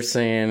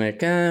saying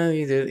like,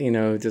 you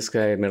did, this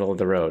guy middle of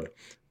the road.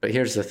 But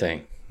here's the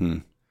thing: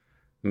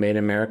 Made in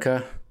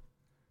America,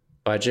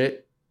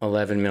 budget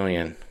 $11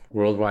 million,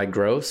 worldwide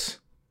gross.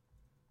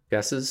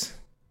 Guesses?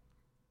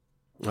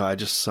 Oh, I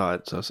just saw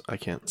it, so I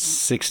can't.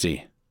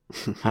 60.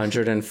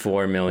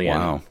 $104 million.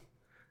 Wow.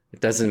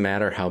 It doesn't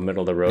matter how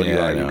middle of the road you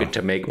are. You get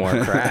to make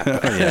more crap.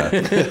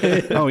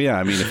 Oh yeah.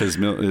 I mean, if his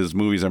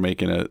movies are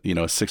making a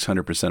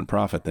 600%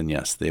 profit, then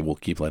yes, they will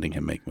keep letting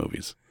him make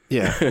movies.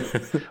 Yeah.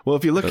 Well,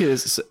 if you look at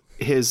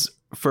his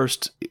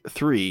first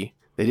three,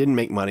 they didn't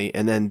make money,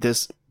 and then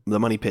The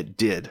Money Pit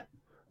did.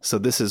 So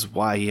this is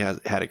why he had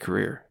a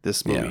career.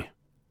 This movie. Yeah.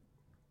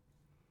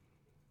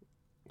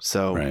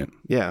 So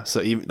yeah.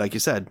 So even like you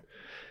said,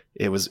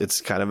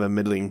 it's kind of a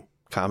middling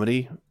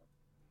comedy,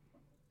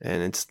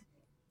 and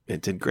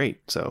it did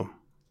great. So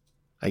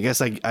I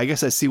guess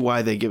I see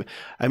why they give.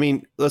 I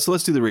mean, let's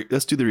do the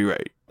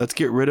rewrite. Let's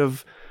get rid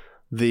of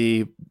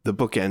the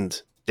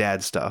bookend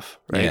dad stuff.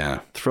 Right? Yeah.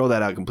 Throw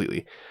that out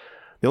completely.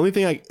 The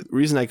only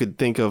reason I could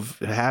think of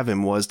to have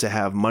him was to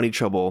have money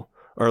trouble,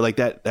 or like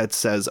that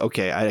says,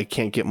 okay, I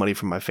can't get money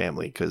from my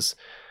family because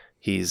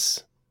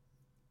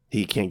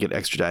he can't get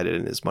extradited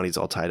and his money's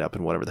all tied up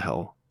in whatever the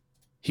hell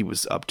he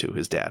was up to,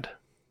 his dad.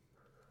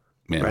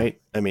 Yeah.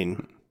 Right? I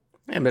mean...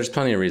 Yeah, but there's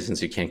plenty of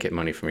reasons you can't get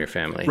money from your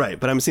family. Right,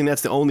 but I'm saying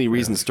that's the only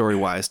reason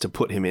story-wise to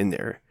put him in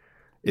there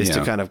is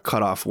to kind of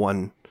cut off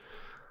one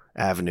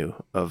avenue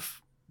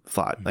of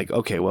thought. Like,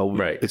 okay, well,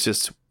 it's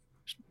just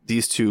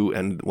these two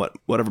and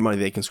whatever money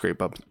they can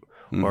scrape up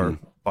or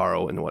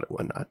borrow and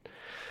whatnot.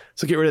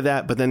 So get rid of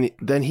that, but then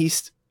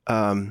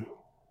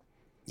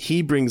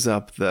he brings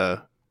up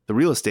the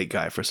real estate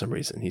guy for some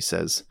reason. He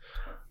says,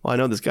 well, I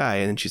know this guy.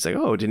 And then she's like,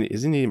 oh,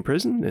 isn't he in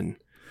prison? And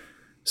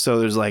so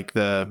there's like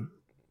the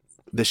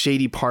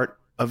shady part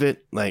of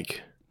it,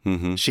 like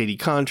shady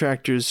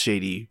contractors,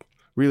 shady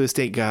real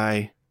estate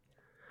guy,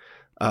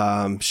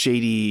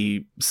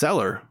 shady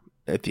seller.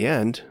 At the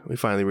end, we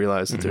finally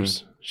realized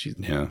that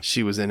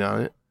she was in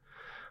on it.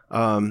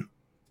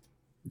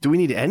 Do we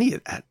need any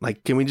of that?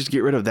 Like, can we just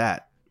get rid of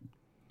that?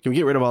 Can we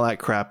get rid of all that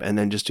crap and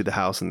then just do the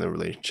house and the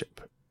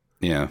relationship?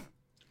 Yeah.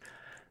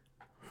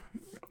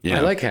 Yeah.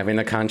 I like having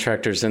the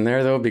contractors in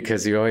there though,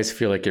 because you always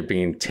feel like you're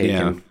being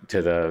taken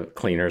to the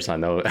cleaners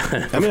on those.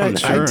 I mean,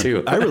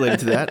 I related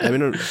to that. I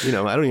mean,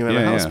 I don't even have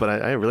a house, but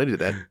I related to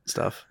that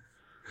stuff.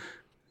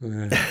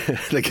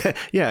 Like,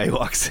 yeah, he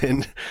walks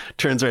in,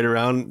 turns right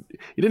around.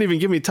 You didn't even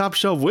give me top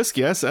shelf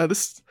whiskey. I said,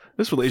 this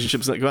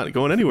relationship's not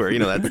going anywhere. You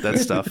know, that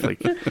stuff.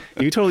 Like, you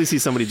can totally see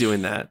somebody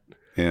doing that.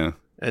 Yeah.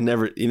 And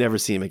you never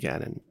see him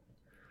again.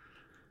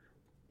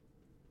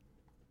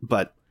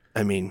 But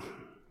I mean,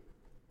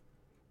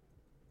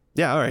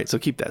 yeah, all right. So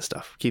keep that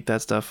stuff. Keep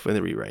that stuff in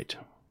the rewrite.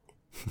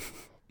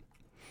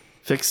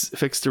 Fix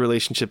the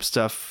relationship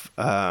stuff.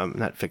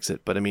 Not fix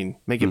it, but I mean,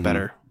 make it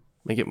better.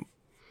 Make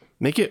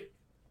it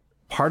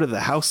part of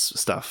the house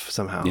stuff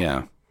somehow.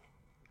 Yeah.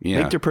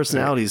 Yeah. Make their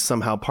personalities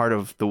somehow part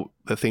of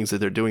the things that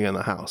they're doing in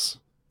the house.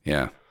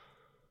 Yeah.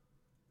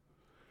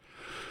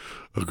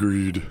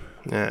 Agreed.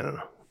 Yeah, I don't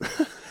know.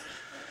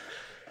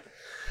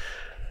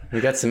 We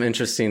got some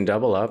interesting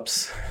double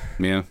ups.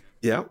 Yeah.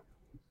 Yeah.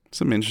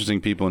 Some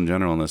interesting people in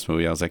general in this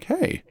movie. I was like,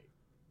 hey,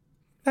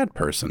 that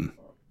person.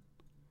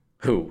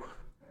 Who?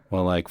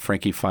 Well, like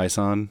Frankie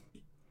Faison.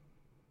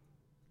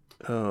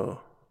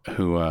 Oh.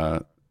 Who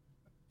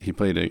he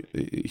played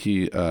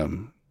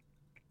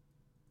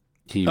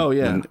Oh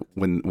yeah.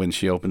 When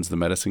she opens the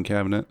medicine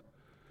cabinet.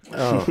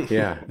 Oh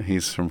yeah.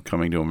 He's from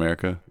Coming to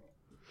America.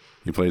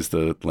 He plays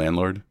the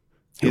landlord.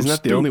 He's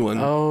not the only one.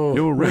 Oh.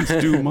 Your rent's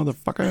due,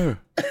 motherfucker.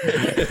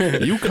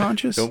 You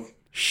conscious? Nope.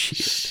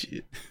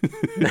 Shit.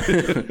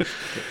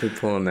 They're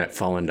pulling that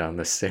falling down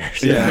the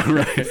stairs. Yeah,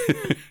 right.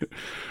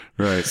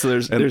 Right. So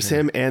there's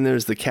him and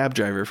there's the cab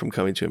driver from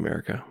Coming to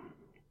America.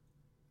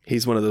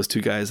 He's one of those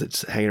two guys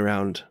that's hanging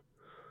around,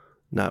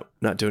 not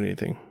doing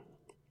anything.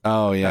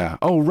 Oh yeah.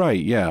 Oh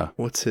right. Yeah.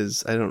 What's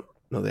his? I don't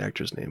know the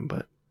actor's name,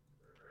 but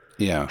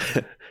Yeah.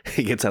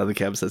 he gets out of the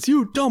cab and says,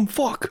 "You dumb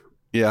fuck."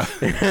 Yeah.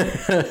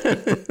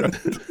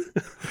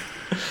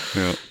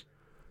 Yeah.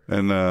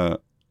 And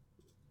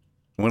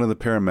one of the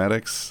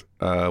paramedics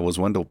was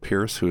Wendell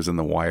Pierce, who was in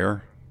The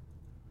Wire,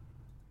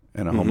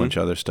 and a whole bunch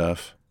of other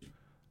stuff.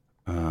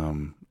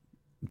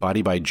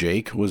 Body by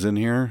Jake was in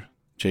here.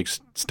 Jake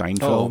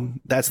Steinfeld. Oh,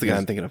 that's the guy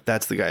I'm thinking of.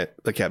 That's the guy,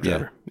 the cab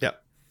driver. Yeah.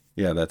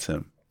 Yeah, that's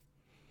him.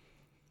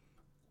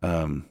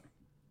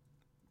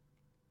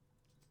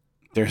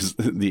 There's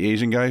the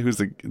Asian guy who's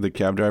the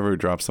cab driver who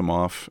drops them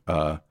off.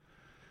 What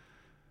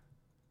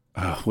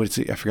is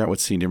he? I forgot what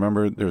scene. Do you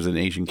remember? There was an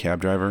Asian cab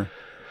driver.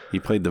 He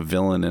played the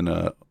villain in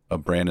a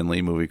Brandon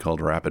Lee movie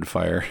called Rapid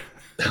Fire.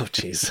 Oh,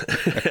 jeez.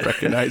 I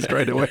recognized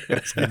right away. I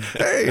was like,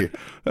 hey,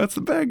 that's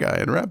the bad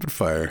guy in Rapid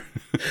Fire.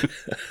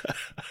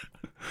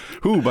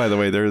 Who, by the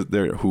way, there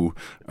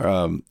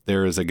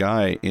is a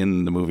guy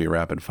in the movie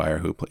Rapid Fire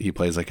who he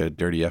plays like a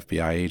dirty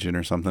FBI agent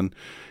or something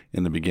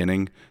in the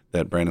beginning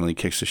that Brandon Lee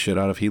kicks the shit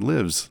out of. He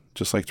lives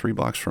just like 3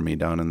 blocks from me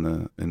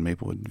down in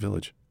Maplewood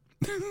Village.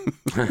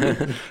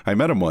 I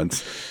met him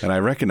once and I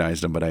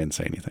recognized him, but I didn't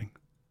say anything.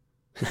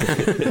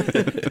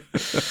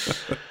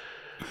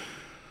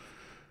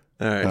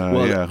 All right.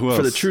 Well, yeah, who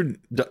for the else? true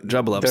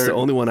double ups, the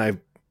only one I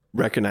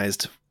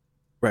recognized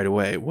right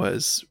away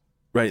was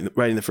right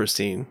in the first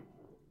scene.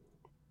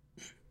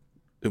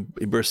 He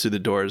bursts through the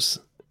doors.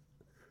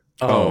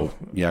 Oh,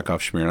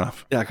 Yakov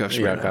Smirnoff. Yakov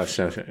Smirnoff.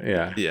 Yakov,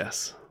 yeah.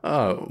 Yes.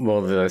 Oh,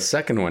 well, the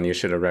second one you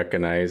should have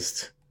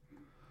recognized.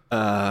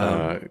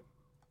 Because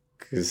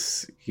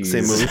he's...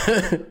 Same movie?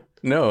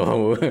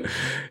 No.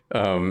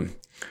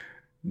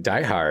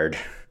 Die Hard.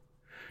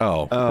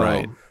 Oh,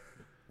 right.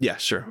 Yeah,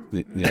 sure.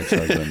 The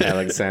ex-husband.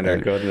 Alexander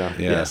Godunov.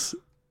 Yeah. Yes.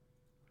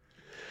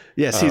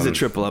 Yes, he's a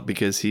triple up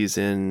because he's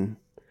in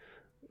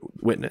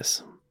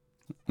Witness.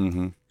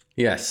 Mm-hmm.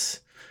 Yes.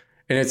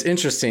 And it's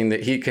interesting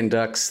that he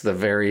conducts the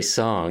very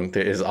song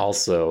that is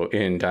also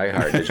in Die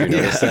Hard. Did you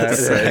notice that?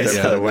 Right.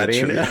 At the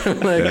wedding. I'm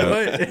like,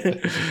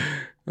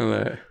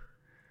 Yeah.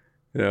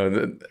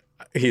 what?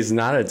 He's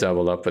not a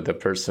double up, but the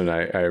person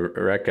I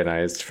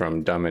recognized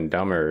from Dumb and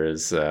Dumber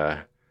is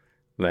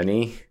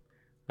Lenny.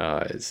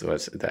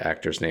 The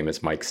actor's name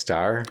is Mike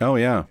Starr. Oh,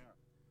 yeah.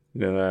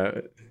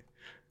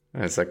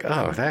 I was like,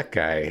 oh, that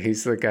guy.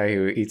 He's the guy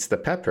who eats the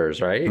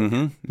peppers, right?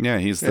 Mm-hmm. Yeah,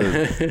 he's the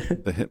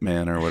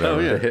hitman or whatever. Oh,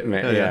 yeah. The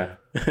hitman, yeah.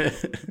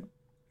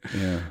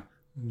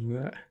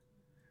 Yeah.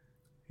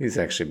 He's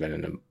actually been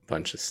in a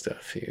bunch of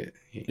stuff.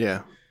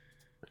 Yeah.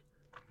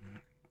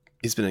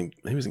 He was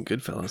in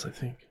Goodfellas, I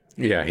think.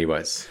 Yeah, he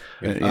was.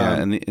 Yeah,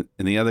 and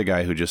the other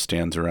guy who just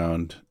stands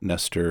around,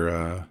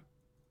 Nestor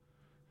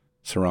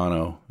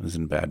Serrano, is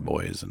in Bad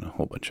Boys and a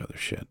whole bunch of other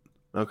shit.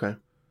 Okay.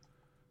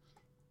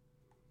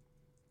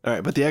 All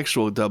right, but the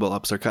actual double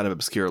ups are kind of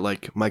obscure,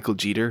 like Michael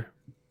Jeter.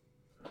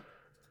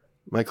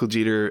 Michael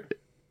Jeter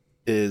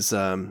is, he's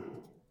in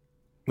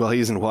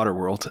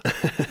Waterworld.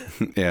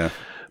 Yeah.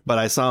 But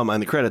I saw him on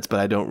the credits, but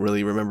I don't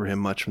really remember him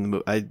much from the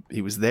movie.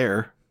 He was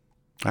there.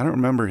 I don't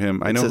remember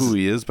him. I know who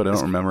he is, but I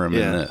don't remember him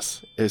in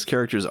this. His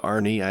character is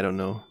Arnie. I don't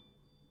know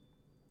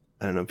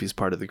if he's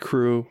part of the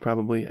crew,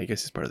 probably. I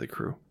guess he's part of the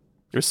crew.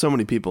 There's so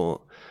many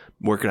people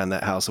working on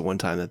that house at one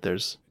time that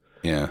there's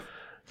bound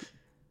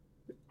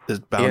to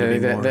be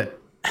more.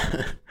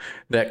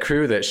 That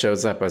crew that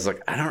shows up, I was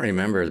like, I don't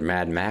remember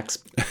Mad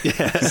Max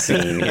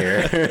scene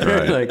here.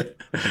 Right. Like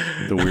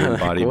The weird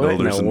bodybuilders what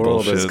in the and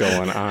world bullshit. is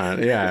going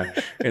on? Yeah,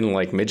 in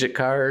like midget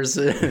cars.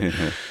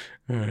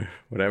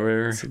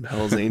 Whatever. Some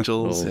Hell's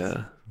Angels.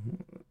 Little-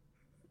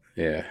 Yeah.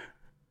 Yeah.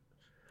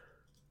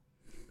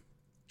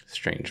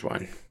 Strange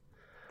one.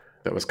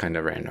 That was kind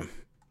of random.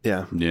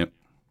 Yeah. Yeah.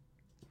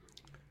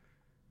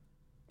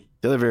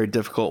 The other very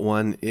difficult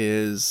one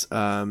is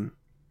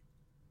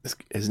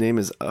his name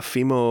is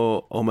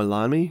Afimo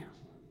Omalami,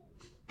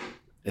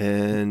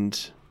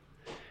 and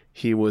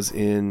he was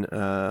in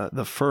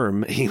The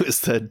Firm. He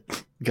was the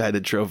guy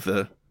that drove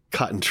the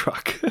cotton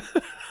truck.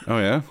 Oh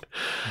yeah.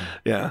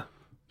 Yeah.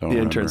 Don't The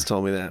remember. interns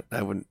told me that.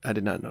 I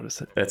did not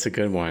notice it. That's a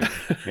good one.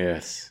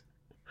 Yes.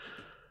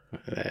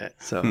 That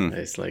So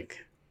it's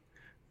like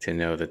to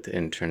know that the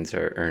interns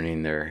are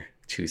earning their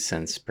 2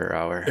 cents per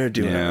hour. they're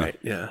doing Yeah. it right.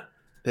 Yeah.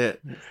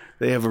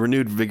 They have a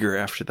renewed vigor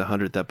after the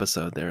 100th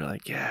episode. They're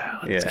like,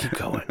 let's keep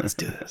going. Let's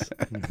do this.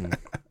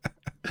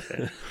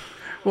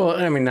 Well,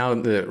 I mean, now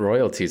the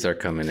royalties are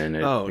coming in.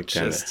 It kinda-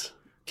 just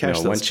cash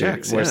those once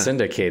checks. we're Yeah.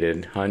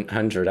 syndicated,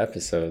 100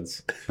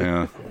 episodes.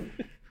 Yeah.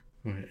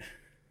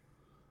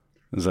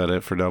 Is that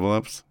it for double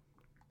ups?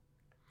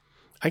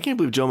 I can't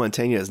believe Joe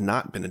Montana has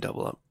not been a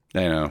double up.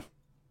 I know.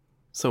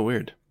 So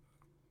weird.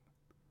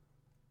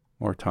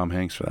 Or Tom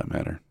Hanks for that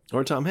matter.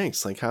 Or Tom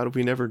Hanks. Like, how have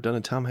we never done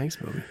a Tom Hanks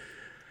movie?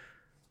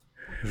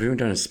 Have we even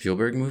done a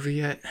Spielberg movie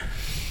yet?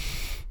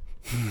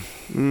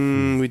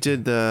 We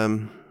did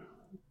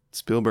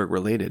Spielberg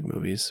related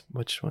movies.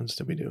 Which ones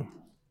did we do?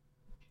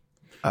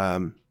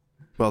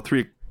 Well,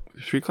 3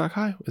 O'Clock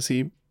High. Was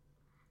he?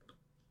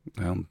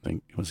 I don't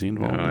think was he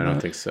No, involved. I in don't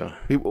that? think so.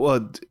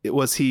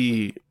 Was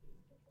he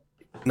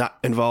not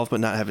involved but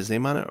not have his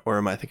name on it, or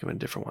am I thinking of a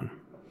different one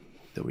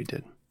that we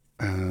did?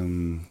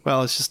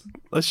 Well,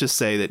 let's just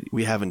say that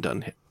we haven't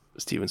done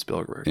Steven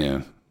Spielberg.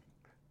 Yeah.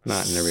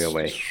 Not in a real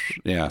way.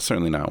 Yeah,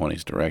 certainly not when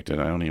he's directed.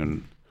 I don't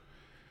even.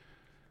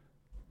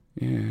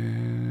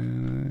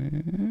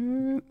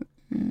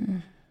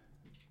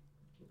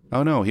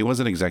 Oh no, he was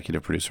an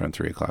executive producer on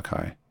 3 O'Clock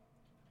High.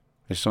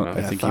 I just don't. Oh, I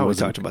I think thought he we was.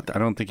 talked about that. I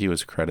don't think he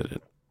was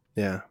credited.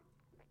 Yeah.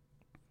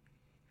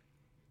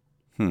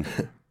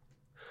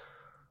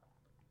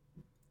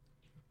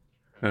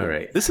 All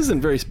right. This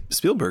isn't very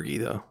Spielbergy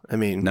though. I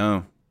mean,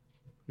 No.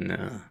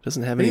 No.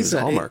 doesn't have any of his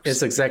hallmarks.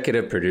 As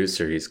executive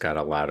producer, he's got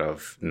a lot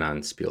of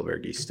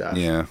non-Spielbergy stuff.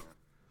 Yeah.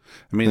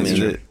 I mean,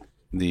 Sure.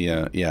 the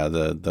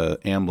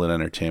Amblin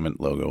Entertainment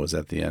logo was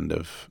at the end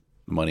of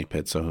Money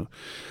Pit, so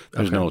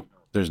there's no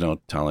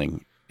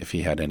telling if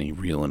he had any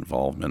real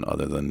involvement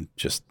other than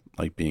just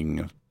like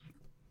being,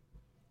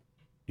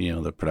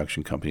 the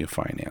production company who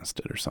financed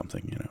it or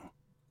something,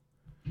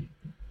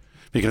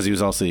 because he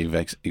was also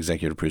the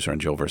executive producer on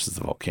Joe versus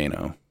the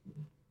Volcano.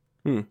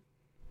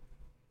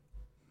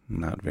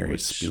 Not very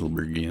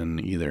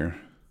Spielbergian either.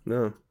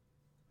 No.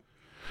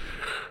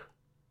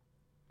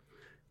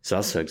 He's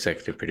also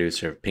executive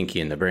producer of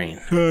Pinky and the Brain.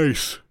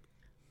 Nice.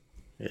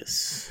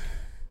 Yes.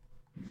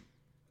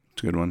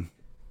 It's a good one.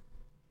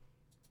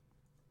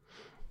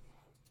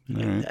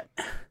 All right.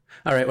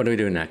 All right, what do we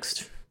do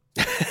next?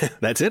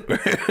 That's it.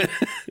 Wait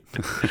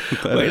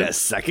a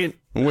second.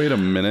 Wait a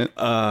minute.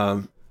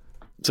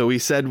 So we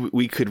said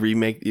we could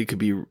remake. It could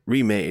be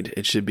remade.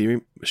 It should be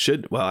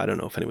Well, I don't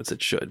know if anyone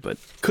said should, but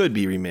could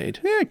be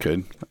remade. Yeah, it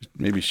could.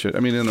 Maybe should.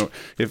 I mean,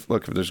 if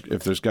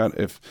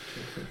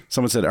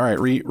someone said, "All right,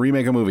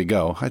 remake a movie,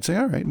 go," I'd say,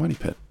 "All right, Money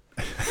Pit."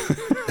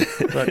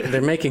 Look,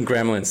 they're making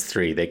Gremlins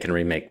 3. They can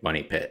remake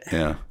Money Pit.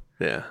 Yeah,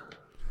 Yeah.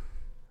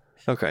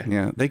 Okay.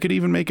 yeah. They could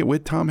even make it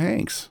with Tom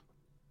Hanks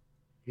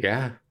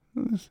Yeah.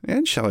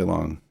 and Shelley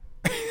Long.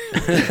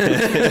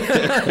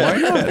 Why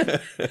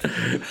not?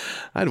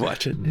 I'd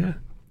watch it. Yeah.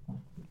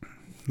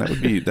 That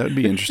would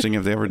be interesting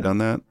if they ever done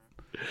that.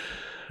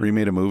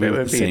 Remade a movie It with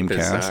would the be same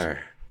bizarre.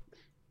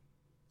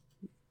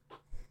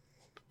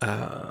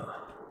 cast.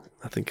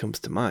 Nothing comes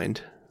to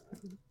mind.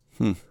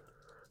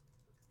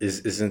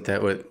 Isn't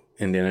that what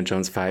Indiana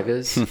Jones 5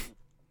 is?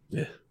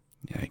 Yeah.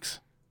 Yikes.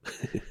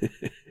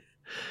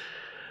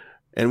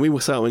 And we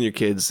saw it when you're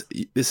kids.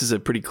 This is a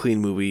pretty clean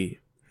movie.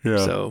 Yeah.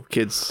 So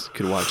kids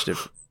could watch it,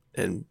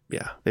 and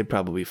yeah, they'd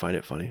probably find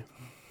it funny.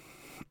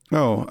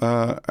 Oh,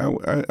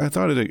 I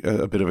thought it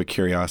a bit of a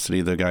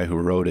curiosity. The guy who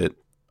wrote it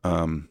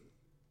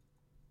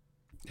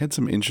had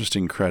some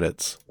interesting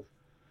credits.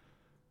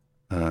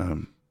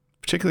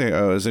 Particularly,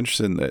 I was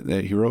interested in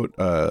that he wrote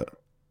a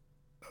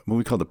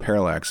movie called The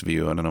Parallax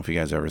View. I don't know if you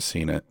guys ever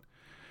seen it.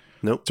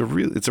 Nope.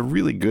 It's a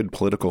really good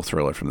political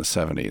thriller from the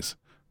 70s,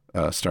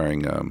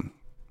 starring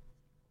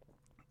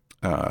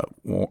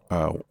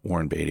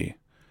Warren Beatty,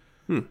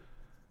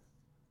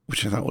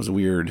 which I thought was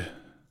weird.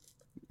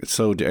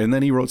 And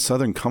then he wrote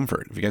Southern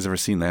Comfort. Have you guys ever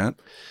seen that?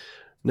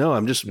 No,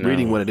 I'm just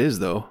reading what it is,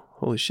 though.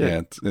 Holy shit.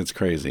 Yeah, it's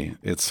crazy.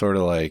 It's sort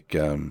of like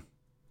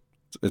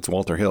it's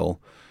Walter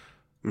Hill,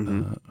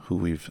 who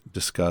we've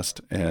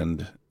discussed,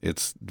 and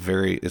it's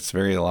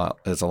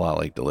a lot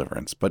like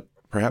Deliverance, but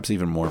perhaps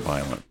even more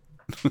violent.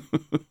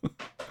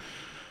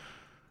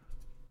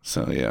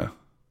 So yeah,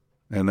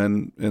 and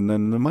then the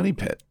Money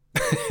Pit.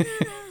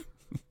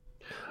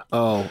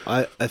 Oh,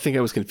 I think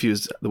I was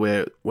confused the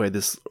way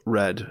this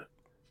read,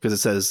 because it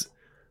says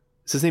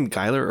is his name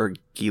Giler or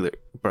Giler?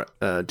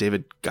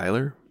 David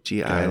Giler?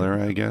 Tyler,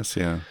 I guess.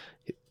 Yeah.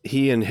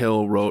 He and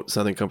Hill wrote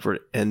Southern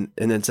Comfort, and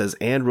then it says,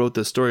 and wrote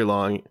the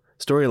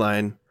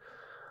storyline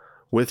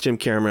with Jim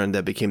Cameron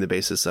that became the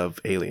basis of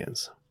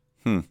Aliens.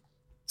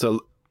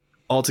 So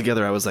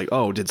altogether, I was like,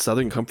 oh, did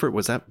Southern Comfort,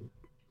 was that?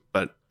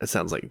 But it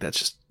sounds like that's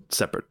just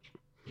separate.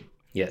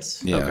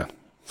 Yes. Yeah. Okay.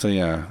 So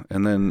yeah,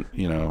 and then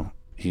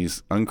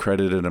he's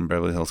uncredited on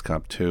Beverly Hills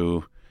Cop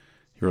 2.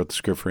 He wrote the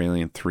script for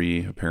Alien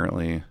 3,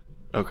 apparently.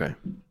 Okay.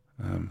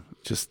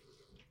 Just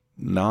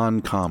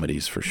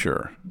non-comedies for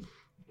sure.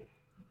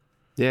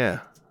 Yeah.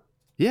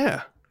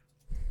 Yeah.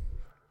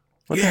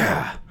 What the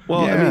Yeah. hell?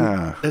 Well, I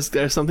Yeah. mean,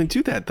 there's something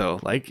to that though.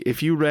 Like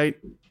if you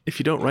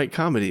don't write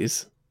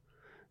comedies,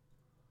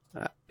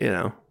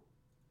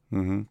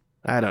 Mm-hmm.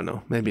 I don't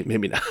know.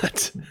 Maybe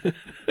not.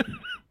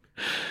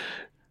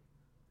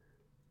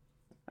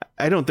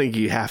 I don't think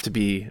you have to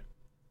be.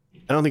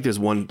 I don't think there's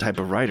one type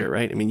of writer,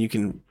 right? I mean, you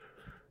can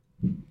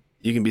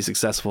be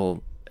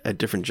successful at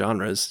different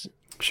genres.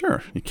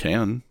 Sure, you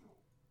can.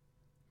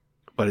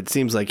 But it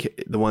seems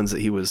like the ones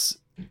that he was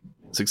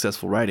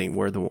successful writing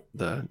were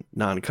the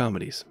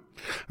non-comedies.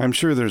 I'm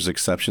sure there's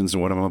exceptions to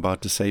what I'm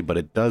about to say, but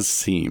it does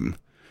seem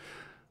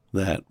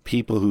that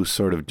people who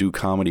sort of do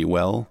comedy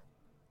well,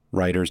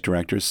 writers,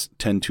 directors,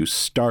 tend to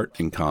start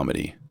in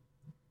comedy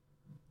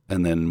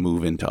and then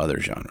move into other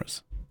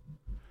genres.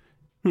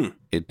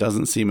 It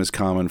doesn't seem as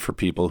common for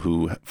people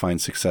who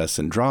find success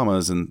in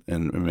dramas and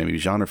maybe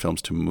genre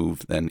films to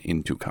move then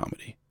into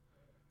comedy.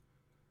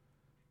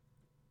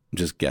 I'm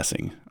just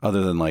guessing.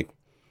 Other than like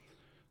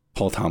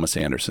Paul Thomas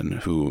Anderson,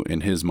 who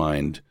in his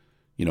mind,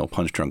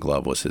 Punch Drunk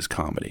Love was his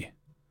comedy.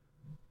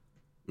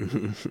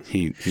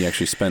 He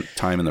actually spent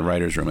time in the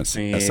writer's room at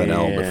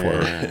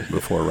SNL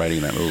before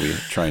writing that movie,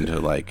 trying to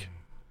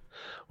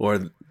or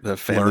the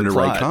family learn to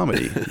plot. write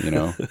comedy,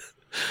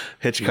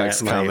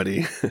 Hitchcock's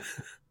comedy.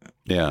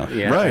 Yeah,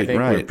 Yeah, right, I think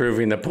right. we're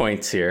proving the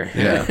points here.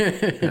 Yeah.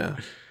 Yeah.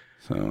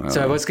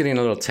 So I was getting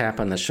a little tap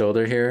on the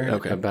shoulder here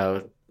Okay.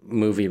 about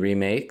movie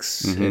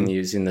remakes and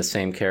using the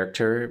same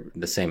character,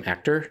 the same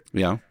actor.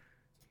 Yeah.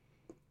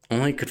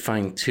 Only could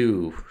find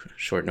two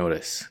short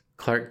notice.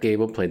 Clark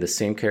Gable played the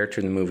same character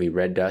in the movie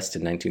Red Dust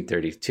in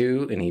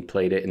 1932, and he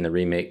played it in the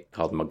remake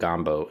called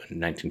Mogambo in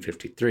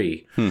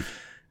 1953.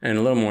 And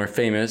a little more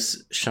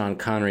famous, Sean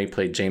Connery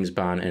played James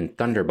Bond in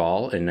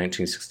Thunderball in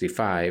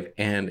 1965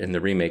 and in the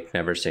remake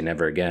Never Say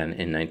Never Again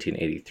in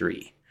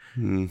 1983.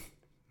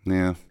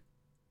 Yeah.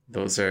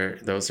 Those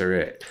are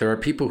it. There are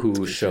people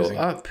who show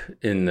up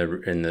in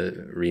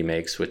the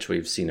remakes, which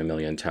we've seen a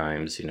million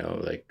times.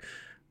 Like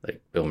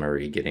Bill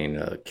Murray getting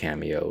a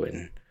cameo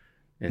in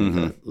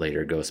the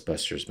later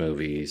Ghostbusters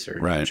movies,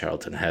 or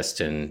Charlton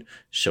Heston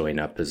showing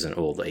up as an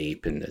old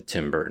ape in the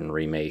Tim Burton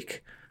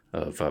remake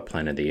of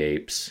Planet of the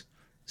Apes.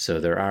 So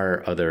there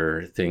are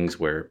other things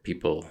where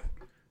people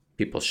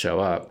show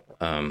up,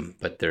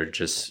 but they're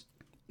just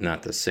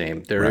not the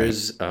same. There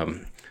is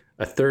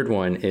a third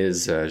one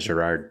is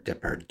Gerard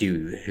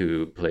Depardieu,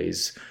 who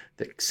plays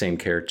the same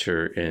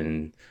character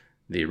in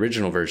the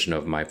original version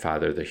of My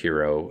Father the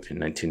Hero in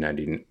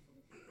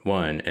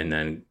 1991, and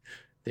then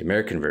the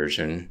American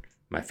version,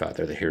 My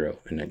Father the Hero,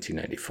 in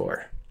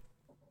 1994.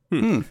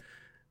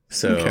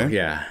 So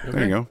yeah,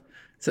 there you go.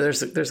 So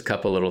there's a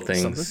couple little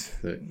things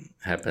that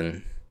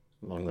happen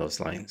along those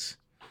lines.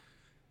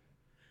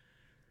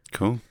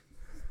 Cool.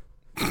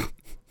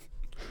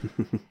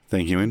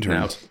 Thank you,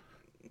 interns.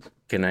 Now,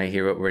 can I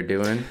hear what we're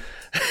doing?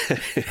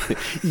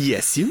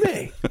 Yes, you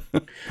may.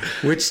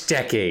 Which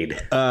decade?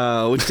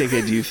 Which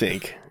decade do you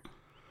think?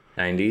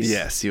 90s?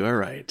 Yes, you are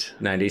right.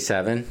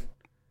 97?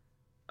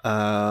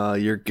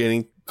 You're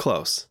getting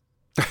close.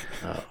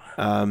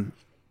 Oh.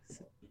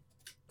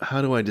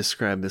 How do I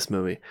describe this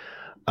movie?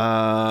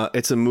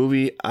 It's a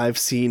movie I've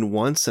seen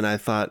once, and I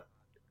thought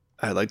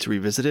I'd like to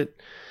revisit it.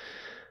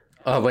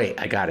 Oh, wait,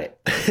 I got it.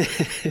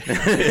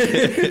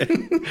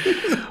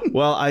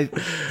 Well,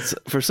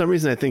 for some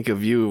reason I think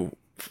of you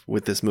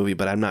with this movie,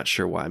 but I'm not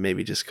sure why.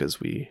 Maybe just because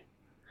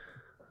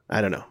I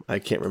don't know. I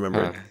can't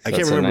remember. I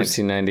can't remember. It's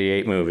a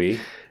 1998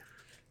 movie.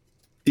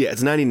 Yeah,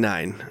 it's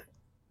 99.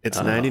 It's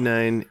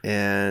 99,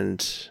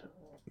 and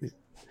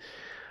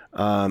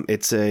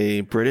it's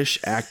a British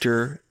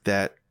actor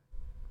that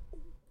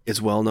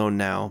is well known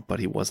now, but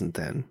he wasn't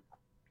then.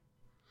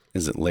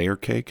 Is it Layer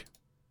Cake?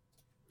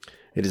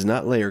 It is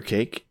not Layer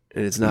Cake.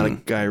 It is not a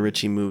Guy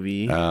Ritchie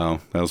movie. Oh,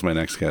 that was my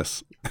next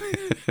guess. I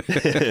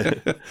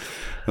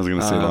was going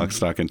to say Lock,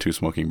 Stock, and Two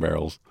Smoking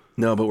Barrels.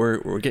 No, but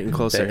we're getting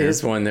closer. There here.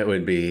 is one that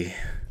would be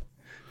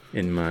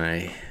in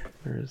my...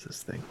 Where is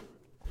this thing?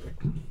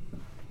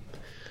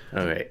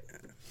 All right.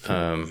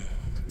 All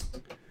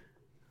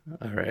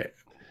right.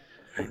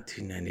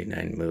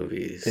 1999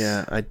 movies.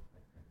 Yeah,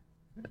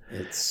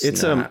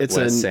 It's not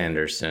Wes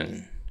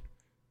Anderson.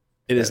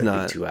 It is That would be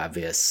not too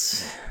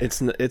obvious.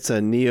 It's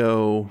a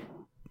neo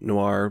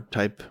noir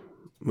type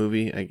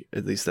movie.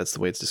 At least that's the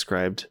way it's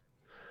described.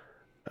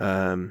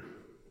 And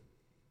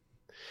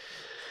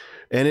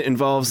it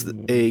involves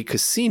a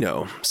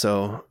casino,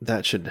 so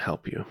that should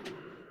help you.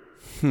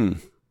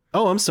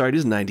 Oh, I'm sorry. It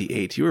is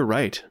 98. You were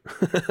right.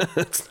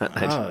 It's not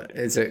 98. Oh,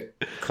 is it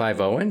Clive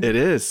Owen? It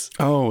is.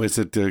 Oh, is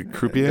it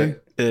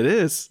Croupier? It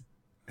is.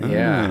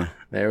 Yeah,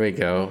 there we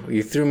go.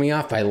 You threw me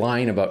off by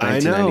lying about I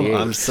 1998. know.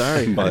 I'm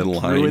sorry. By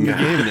lying. Ruined the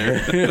game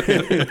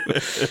there.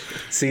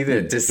 See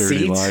the Dirty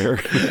deceit? liar.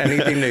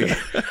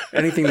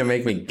 anything to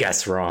make me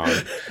guess wrong.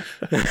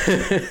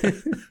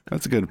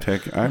 That's a good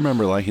pick. I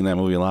remember liking that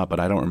movie a lot, but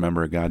I don't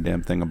remember a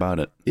goddamn thing about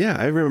it. Yeah,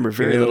 I remember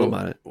very little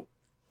about it.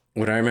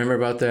 What I remember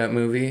about that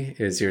movie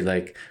is you're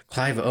like,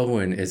 Clive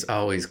Owen is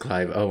always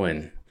Clive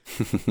Owen.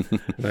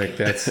 Like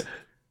that's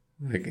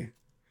like,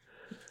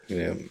 you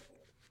know.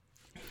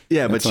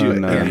 Yeah, but That's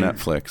on yeah.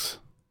 Netflix.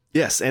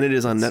 Yes, and it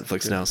is on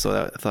Netflix now,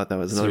 so I thought that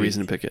was another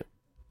reason to pick it.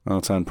 Oh,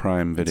 it's on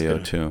Prime Video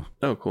too.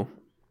 Oh, cool.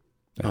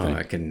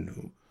 I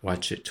can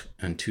watch it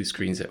on 2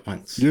 screens at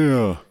once.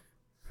 Yeah.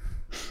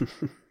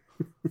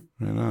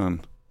 Right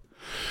on.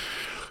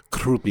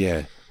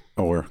 Croupier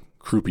or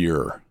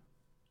Croupier.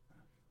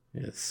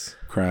 Yes.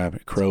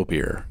 Croupier.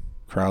 Croupier.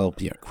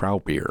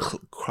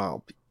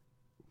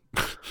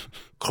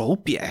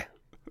 Croupier.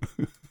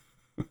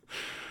 All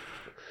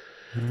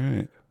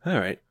right. All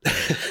right.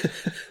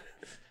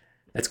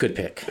 That's a good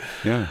pick.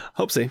 Yeah.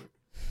 Hope so.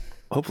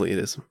 Hopefully it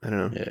is. I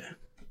don't know. Yeah.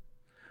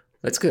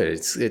 That's good.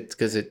 It's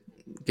because it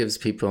gives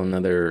people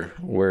another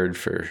word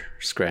for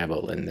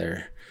Scrabble in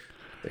their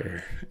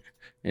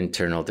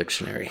internal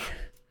dictionary.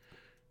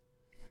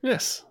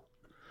 Yes.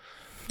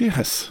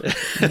 Yes.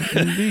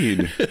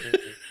 Indeed.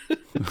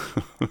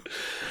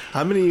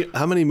 How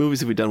many movies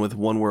have we done with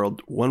one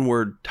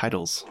word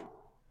titles?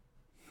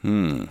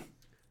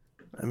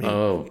 I mean,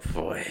 oh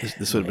boy,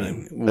 this would have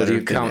been. Well, do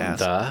you count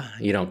the?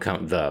 You don't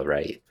count the,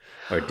 right?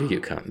 Or do you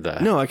count the?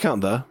 No, I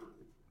count the.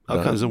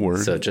 That is a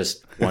word. So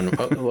just one.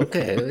 Oh,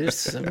 okay, I'm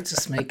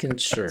just making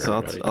sure.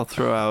 So I'll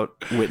throw out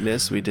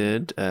Witness. We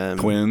did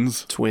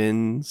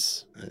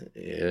Twins.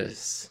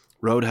 Yes. Oh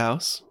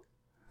Roadhouse.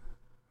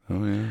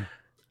 yeah.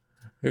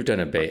 We've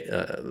done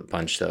a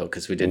bunch though,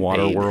 because we did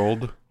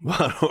Waterworld.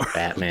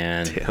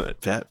 Batman. Damn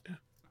it, Batman.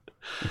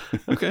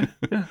 Okay.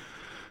 Yeah.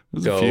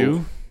 There's Go. a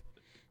few.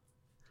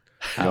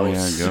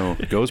 House. Oh yeah,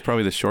 Go's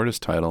probably the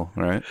shortest title,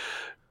 right?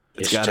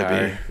 It's gotta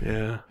Ishtar. be.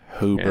 Yeah.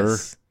 Hooper.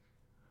 Yes.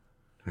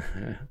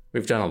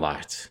 We've done a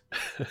lot.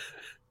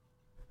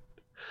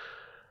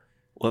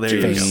 Well, there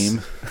you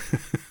Fame.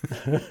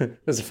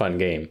 It was a fun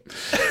game.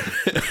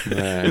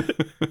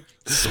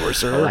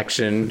 Sorcerer.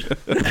 Election.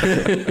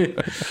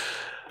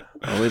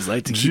 Always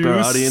like to keep our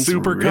audience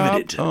Super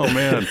riveted. Cop. Oh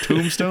man,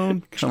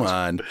 Tombstone. Come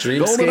on,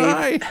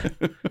 Dreamscape.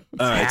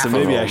 All right, Half so of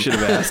maybe I them. should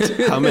have asked,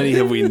 how many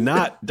have we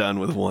not done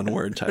with one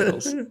word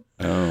titles? Oh.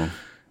 Well,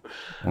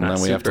 Not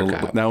now we have Super to.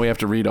 Cop. Now we have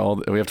to read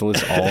all. We have to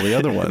list all the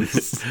other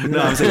ones. No,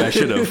 I'm saying I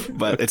should have,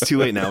 but it's too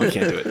late now. We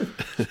can't do it.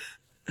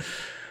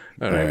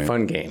 All right, right.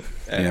 fun game.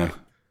 Yeah.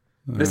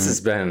 This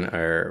has been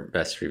our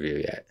best review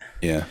yet.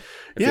 Yeah.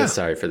 I feel Yeah.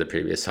 sorry for the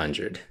previous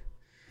 100.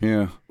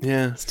 Yeah.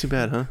 Yeah, it's too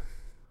bad, huh?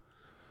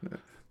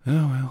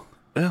 Oh well.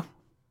 Well,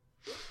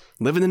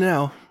 live in the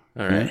now.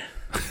 All right.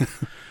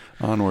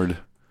 Onward.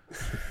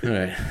 All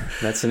right.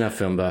 That's enough,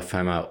 Film Buff.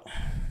 I'm out.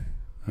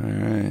 All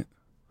right.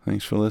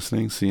 Thanks for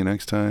listening. See you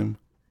next time.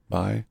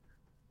 Bye.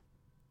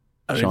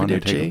 Sean,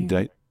 did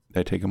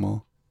I take them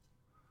all?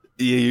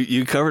 Yeah,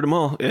 you covered them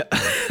all. Yeah.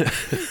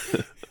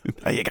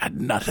 Oh, you got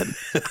nothing.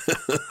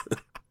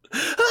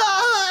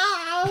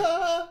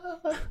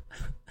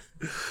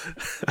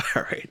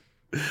 All right.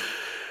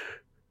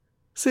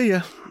 See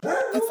ya.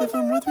 It's the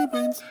Fun with Your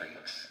Brains.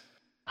 Freaks.